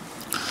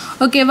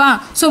 ஓகேவா?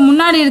 ஸோ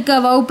முன்னாடி இருக்க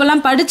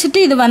வகுப்பெல்லாம் படிச்சுட்டு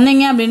இது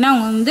வந்தீங்க அப்படின்னா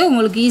வந்து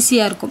உங்களுக்கு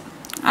ஈஸியாக இருக்கும்.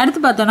 அடுத்து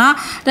பார்த்தோன்னா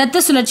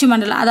இரத்த சுழற்சி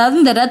மண்டலம். அதாவது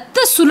இந்த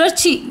இரத்த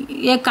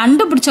சுழற்சியை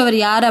கண்டுபிடிச்சவர்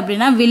யார்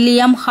அப்படின்னா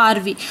William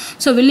Harvey.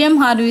 So William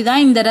Harvey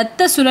தான் இந்த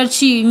இரத்த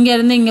சுழற்சி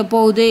இங்கேருந்து இங்கே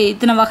போகுது,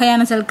 இத்தனை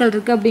வகையான செல்கள்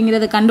இருக்குது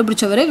அப்படிங்கிறத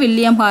கண்டுபிடிச்சவர்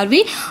வில்லியம்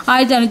ஹார்வி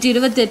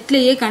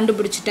 1528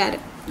 கண்டுபிடிச்சிட்டாரு.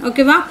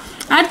 ஓகேவா?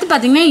 அடுத்து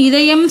பார்த்தீங்கன்னா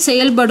இதயம்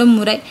செயல்படும்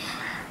முறை.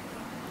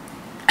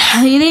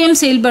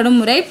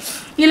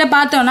 இதில்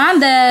பார்த்தோன்னா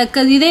அந்த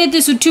இதயத்தை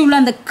சுற்றி உள்ள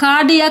அந்த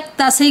கார்டியாக்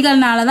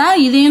தசைகள்னால தான்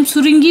இதயம்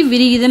சுருங்கி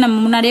விரியுது, நம்ம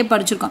முன்னாடியே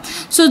படிச்சிருக்கோம்.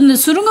 ஸோ இந்த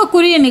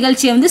சுருங்கக்கூடிய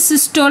நிகழ்ச்சியை வந்து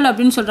சிஸ்டோல்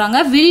அப்படின்னு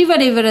சொல்கிறாங்க.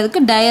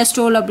 விரிவடைவதற்கு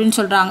டயஸ்டோல் அப்படின்னு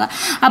சொல்கிறாங்க.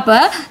 அப்போ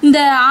இந்த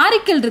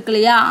ஆரிக்கல் இருக்கு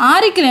இல்லையா,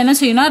 ஆரிக்கல் என்ன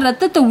செய்யணும்னா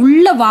ரத்தத்தை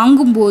உள்ளே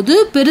வாங்கும்போது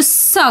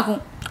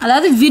பெருசாகும்,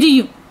 அதாவது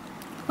விரியும்.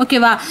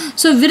 ஓகேவா?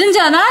 ஸோ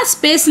விரிஞ்சாதான்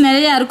ஸ்பேஸ்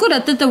நிறையா இருக்கும்,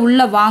 ரத்தத்தை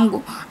உள்ளே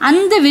வாங்கும்.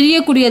 அந்த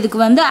விரியக்கூடியதுக்கு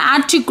வந்து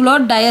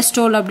ஆர்டிகுலர்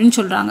டயஸ்டோல் அப்படின்னு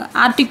சொல்கிறாங்க.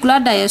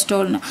 ஆர்டிகுலர்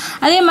டயஸ்டோல்னு.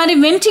 அதே மாதிரி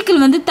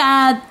வென்ட்ரிக்கிள் வந்து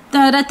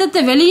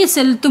ரத்தத்தை வெளியே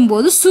செலுத்தும்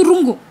போது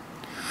சுருங்கும்.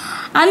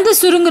 அந்த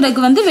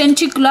சுருங்குறதுக்கு வந்து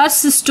வென்ட்ரிகுலர்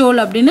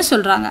சிஸ்டோல் அப்படின்னு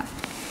சொல்கிறாங்க.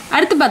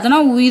 அடுத்து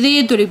பார்த்தோன்னா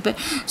இதய துடிப்பு.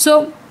 ஸோ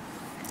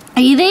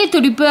இதய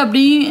துடிப்பு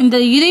இந்த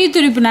இதய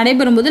துடிப்பு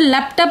நடைபெறும்போது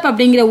லேப்டாப்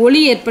அப்படிங்கிற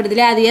ஒளி ஏற்படுது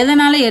இல்லையா, அது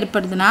எதனால்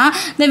ஏற்படுதுன்னா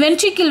இந்த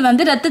வென்ட்ரிக்கிள்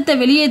வந்து ரத்தத்தை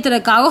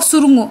வெளியேற்றுறதுக்காக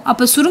சுருங்கும்.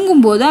 அப்போ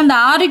சுருங்கும் போது அந்த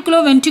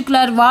ஆரிக்குலோ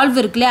வென்ட்ரிகுலர்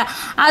வால்வ் இருக்கு இல்லையா,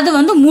 அது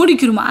வந்து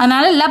மூடிக்கிருமா,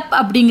 அதனால லப்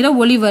அப்படிங்கிற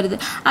ஒளி வருது.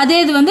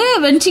 அதே இது வந்து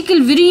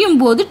வென்ட்ரிக்கிள் விரியும்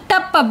போது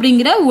டப்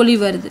அப்படிங்கிற ஒளி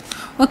வருது.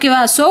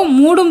 ஓகேவா? ஸோ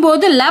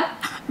மூடும்போது லப்,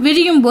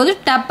 விரியும் போது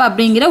டப்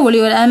அப்படிங்கிற ஒளி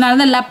வருது. அதனால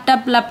தான்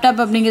லேப்டாப்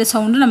அப்படிங்கிற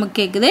சவுண்டு நமக்கு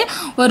கேட்குது.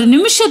 ஒரு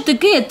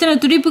நிமிஷத்துக்கு எத்தனை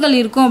துடிப்புகள்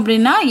இருக்கும்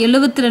அப்படின்னா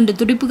 72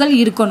 துடிப்புகள்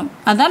இருக்கணும்.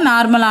 அதான்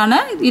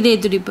நார்மலான இதய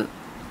துடிப்பு.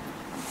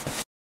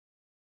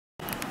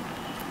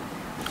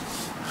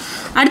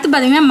 அடுத்து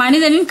பார்த்தீங்கன்னா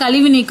மனிதனின்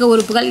கழிவு நீக்க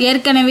உறுப்புகள்.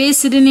 ஏற்கனவே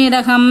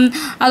சிறுநீரகம்,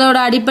 அதோட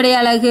அடிப்படை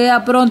அழகு,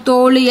 அப்புறம்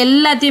தோல்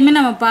எல்லாத்தையுமே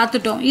நம்ம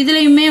பார்த்துட்டோம்.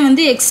 இதுலேயுமே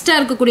வந்து எக்ஸ்ட்ரா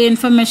இருக்கக்கூடிய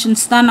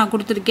இன்ஃபர்மேஷன்ஸ் தான் நான்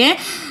கொடுத்துருக்கேன்.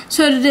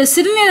 ஸோ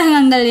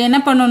சிறுநீரகங்கள் என்ன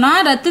பண்ணுன்னா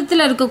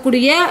ரத்தத்தில்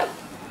இருக்கக்கூடிய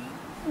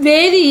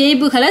வேதி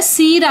இயல்புகளை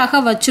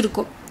சீராக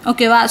வச்சுருக்கோம்.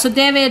 ஓகேவா? ஸோ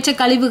தேவையற்ற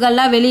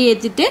கழிவுகள்லாம்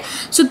வெளியேற்றிட்டு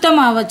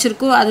சுத்தமாக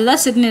வச்சுருக்கோம்.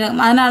 அதுதான்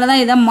சிறுநீரகம். அதனால தான்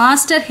இதை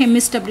மாஸ்டர்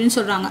ஹெமிஸ்ட் அப்படின்னு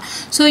சொல்கிறாங்க.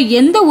 ஸோ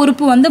எந்த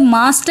உறுப்பு வந்து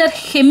மாஸ்டர்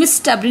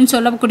ஹெமிஸ்ட் அப்படின்னு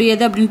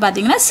சொல்லக்கூடியது அப்படின்னு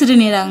பார்த்தீங்கன்னா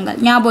சிறுநீரகங்கள்.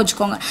 ஞாபகம்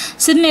வச்சுக்கோங்க,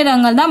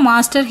 சிறுநீரகங்கள் தான்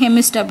மாஸ்டர்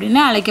ஹெமிஸ்ட்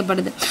அப்படின்னு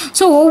அழைக்கப்படுது.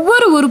 ஸோ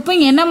ஒவ்வொரு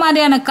உறுப்பும் என்ன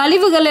மாதிரியான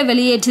கழிவுகளை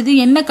வெளியேற்றுது,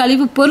 என்ன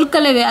கழிவு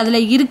பொருட்களை அதில்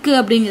இருக்குது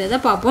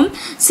அப்படிங்கிறத பார்ப்போம்.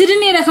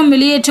 சிறுநீரகம்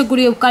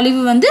வெளியேற்றக்கூடிய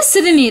கழிவு வந்து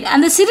சிறுநீர்.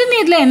 அந்த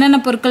சிறுநீரில்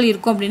என்னென்ன பொருட்கள்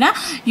இருக்கும் அப்படின்னா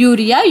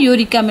யூரியா,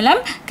 யூரிக்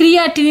அமிலம்,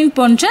 கிரியாட்டினின்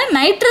போன்ற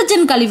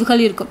நைட்ரஜன்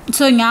கழிவுகள் இருக்கும்.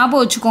 ஸோ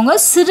ஞாபகம் வச்சுக்கோங்க,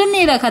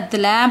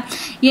 சிறுநீரகத்தில்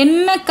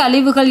என்ன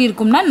கழிவுகள்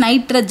இருக்கும்னா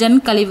நைட்ரஜன்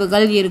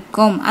கழிவுகள்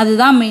இருக்கும்.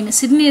 அதுதான் மெயின்.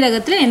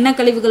 சிறுநீரகத்தில் என்ன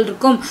கழிவுகள்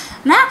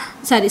இருக்கும்னா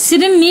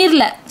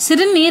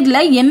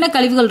சிறுநீரில் என்ன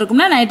கழிவுகள்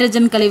இருக்கும்னா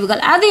நைட்ரஜன்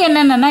கழிவுகள். அது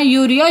என்னென்னா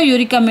யூரியா,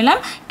 யூரிக்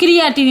அமிலம்,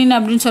 கிரியாட்டினின்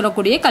அப்படின்னு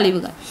சொல்லக்கூடிய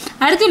கழிவுகள்.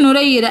 அடுத்து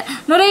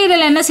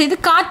நுரையீரல் என்ன செய்யுது?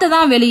 காற்றை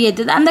தான்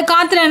வெளியேற்றுது. அந்த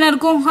காற்றுல என்ன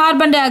இருக்கும்?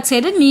 கார்பன் டை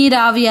ஆக்சைடு, நீர்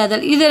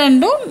ஆவியாதல். இது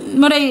ரெண்டும்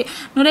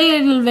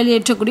நுரையீரல்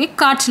வெளியேற்றக்கூடிய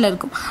காற்றில்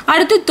இருக்கும்.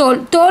 அடுத்து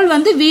தோல்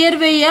வந்து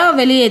வியர்வையாக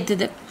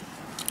வெளியேற்றுது.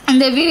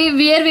 இந்த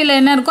வியர்வையில்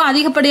என்ன இருக்கும்?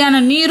 அதிகப்படியான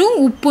நீரும்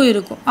உப்பும்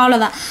இருக்கும்.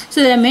 அவ்வளோதான். ஸோ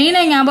இதில்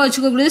மெயினாக ஞாபகம்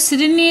வச்சுக்கக்கூடியது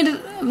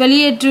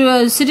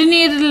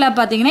சிறுநீரில்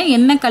பார்த்தீங்கன்னா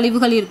என்ன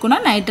கழிவுகள் இருக்குன்னா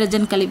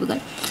நைட்ரஜன்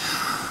கழிவுகள்.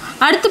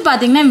 அடுத்து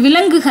பார்த்தீங்கன்னா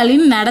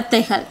விலங்குகளின்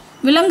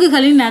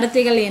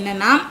நடத்தைகள்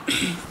என்னென்னா,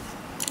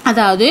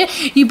 அதாவது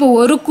இப்போ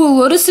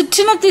ஒரு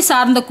சிற்றினத்தை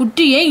சார்ந்த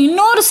குட்டியை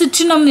இன்னொரு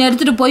சிற்றினம்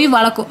எடுத்துகிட்டு போய்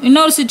வளர்க்கும்.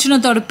 இன்னொரு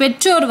சிற்றினத்தோட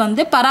பெற்றோர்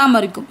வந்து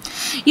பராமரிக்கும்.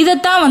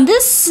 இதைத்தான் வந்து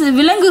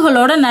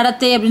விலங்குகளோட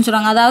நடத்தை அப்படின்னு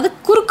சொல்கிறாங்க. அதாவது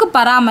குறுக்கு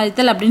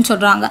பராமரித்தல் அப்படின்னு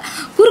சொல்கிறாங்க.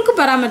 குறுக்கு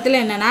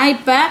பராமரித்தல் என்னென்னா,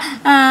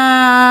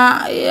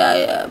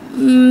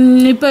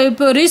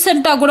 இப்போ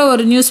ரீசெண்டாக கூட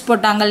ஒரு நியூஸ்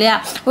போட்டாங்க இல்லையா?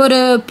 ஒரு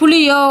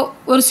புலியோ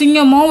ஒரு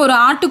சிங்கமோ ஒரு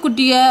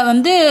ஆட்டுக்குட்டியை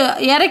வந்து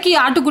இறக்கி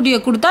ஆட்டுக்குட்டியை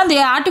கொடுத்தா அந்த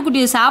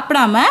ஆட்டுக்குட்டியை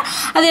சாப்பிடாம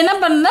அது என்ன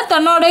பண்ணுன்னா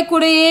தன்னோட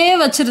கூடயே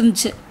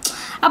வச்சிருந்துச்சு.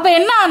 அப்போ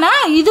என்ன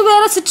ஆனால் இது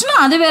வேறு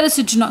சிற்றினம், அது வேறு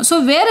சிற்றினம். ஸோ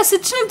வேறு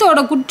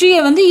சிற்றினத்தோட குட்டியை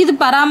வந்து இது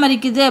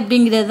பராமரிக்குது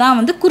அப்படிங்கிறது தான்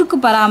வந்து குறுக்கு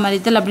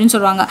பராமரித்தல் அப்படின்னு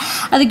சொல்லுவாங்க.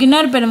 அதுக்கு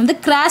இன்னொரு பேர் வந்து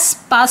கிராஸ்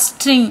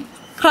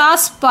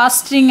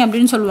பாஸ்டரிங்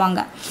அப்படின்னு சொல்லுவாங்க.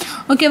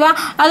 ஓகேவா?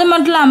 அது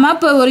மட்டும் இல்லாமல்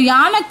இப்போ ஒரு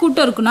யானை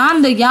கூட்டம் இருக்குன்னா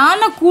அந்த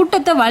யானை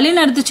கூட்டத்தை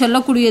வழிநடத்தி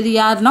செல்லக்கூடியது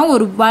யாருன்னா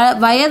ஒரு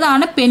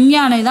வயதான பெண்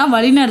யானை தான்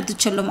வழிநடத்தி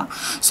செல்லுமா.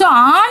 ஸோ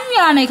ஆண்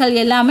யானைகள்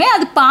எல்லாமே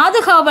அது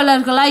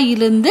பாதுகாவலர்களாக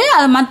இருந்து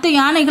அது மற்ற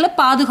யானைகளை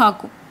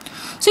பாதுகாக்கும்.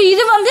 ஸோ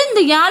இது வந்து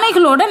இந்த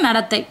யானைகளோட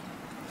நடத்தை.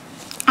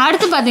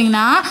 அடுத்து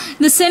பார்த்தீங்கன்னா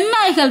இந்த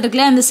செந்நாய்கள்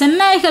இருக்குல்ல, இந்த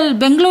செந்நாய்கள்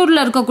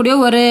பெங்களூரில் இருக்கக்கூடிய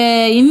ஒரு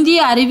இந்திய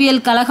அறிவியல்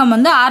கழகம்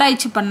வந்து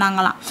ஆராய்ச்சி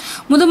பண்ணாங்களாம்.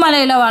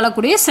 முதுமலையில்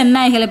வாழக்கூடிய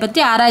செந்நாய்களை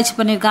பற்றி ஆராய்ச்சி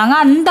பண்ணியிருக்காங்க.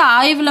 அந்த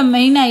ஆய்வில்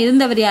மெயினாக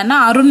இருந்தவர் யாருன்னா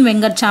அருண்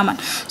வெங்கட்ராமன்.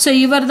 ஸோ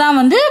இவர் தான்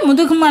வந்து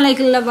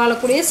முதுகுமலைகளில்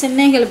வாழக்கூடிய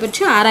செந்நாய்களை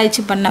பற்றி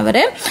ஆராய்ச்சி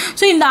பண்ணவர்.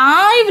 ஸோ இந்த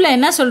ஆய்வில்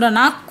என்ன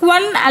சொல்கிறேன்னா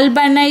குவன்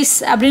அல்பனைஸ்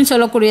அப்படின்னு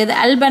சொல்லக்கூடியது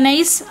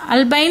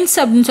அல்பைன்ஸ்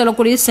அப்படின்னு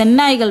சொல்லக்கூடிய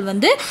செந்நாய்கள்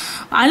வந்து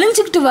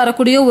அழிஞ்சிக்கிட்டு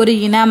வரக்கூடிய ஒரு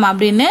இனம்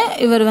அப்படின்னு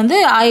இவர் வந்து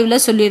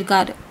ஆய்வில்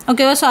சொல்லியிருக்காரு.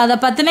 ஓகேவா? ஸோ அதை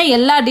பற்றின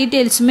எல்லா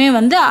டீட்டெயில்ஸுமே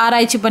வந்து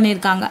ஆராய்ச்சி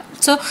பண்ணியிருக்காங்க.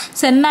 ஸோ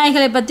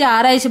செந்நாய்களை பற்றி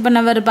ஆராய்ச்சி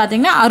பண்ணவர்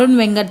பார்த்திங்கன்னா அருண்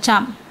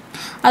வெங்கட்ராம்.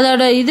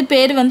 அதோட இது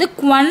பேர் வந்து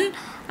குவன்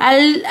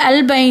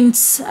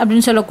அல்பைன்ஸ்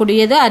அப்படின்னு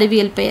சொல்லக்கூடியது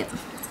அறிவியல் பெயர்.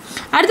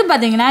 அடுத்து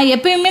பார்த்திங்கன்னா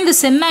எப்பயுமே இந்த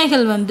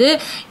செந்நாய்கள் வந்து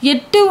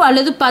 8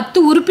 அல்லது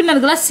 10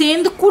 உறுப்பினர்களாக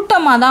சேர்ந்து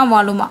கூட்டமாக தான்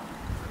வாழுமா.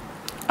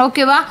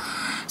 ஓகேவா?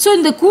 ஸோ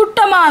இந்த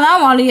கூட்டமாக தான்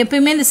வாழும்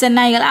எப்பயுமே இந்த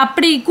செந்நாய்கள்.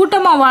 அப்படி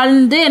கூட்டமாக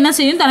வாழ்ந்து என்ன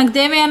செய்யும்? தனக்கு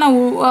தேவையான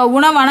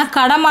உணவான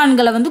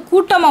கடமான்களை வந்து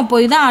கூட்டமாக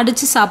போய் தான்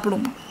அடித்து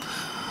சாப்பிடுமா.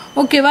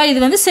 ஓகேவா? இது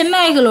வந்து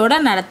செந்நாய்களோட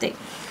நடத்தை.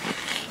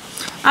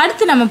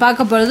 அடுத்து நம்ம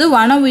பார்க்க போகிறது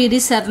வன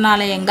உயிரி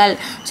சரணாலயங்கள்.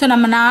 ஸோ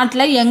நம்ம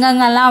நாட்டில்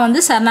எங்கெங்கெல்லாம் வந்து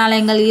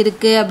சரணாலயங்கள்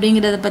இருக்குது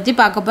அப்படிங்கிறத பற்றி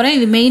பார்க்க போகிறோம்.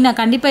 இது மெயினாக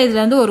கண்டிப்பாக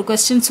இதில் வந்து ஒரு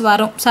கொஸ்டின்ஸ்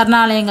வரும்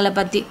சரணாலயங்களை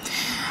பற்றி.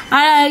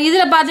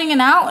 இதில்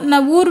பார்த்தீங்கன்னா இந்த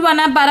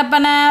ஊர்வன,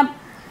 பரப்பன,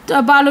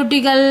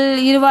 பாலூட்டிகள்,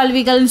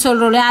 இருவாழ்விகள்னு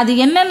சொல்கிறோம். அது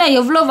என்னென்ன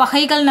எவ்வளோ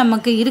வகைகள்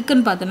நமக்கு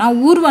இருக்குதுன்னு பார்த்தோன்னா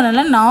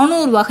ஊர்வனில்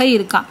 400 வகை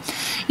இருக்கான்.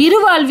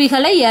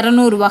 இருவாழ்விகளை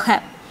 200 வகை.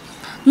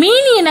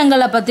 மீன்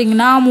இனங்களை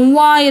பார்த்திங்கன்னா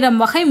 3000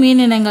 வகை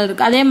மீன் இனங்கள்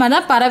இருக்குது. அதே மாதிரி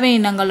தான் பறவை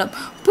இனங்களும்.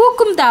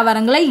 பூக்கும்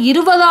தாவரங்களை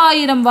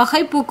 20,000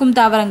 வகை பூக்கும்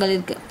தாவரங்கள்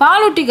இருக்குது.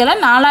 பாலூட்டிகளை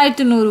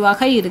 4100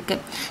 வகை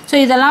இருக்குது. ஸோ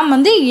இதெல்லாம்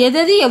வந்து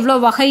எவ்வளோ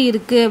வகை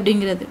இருக்குது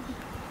அப்படிங்கிறது.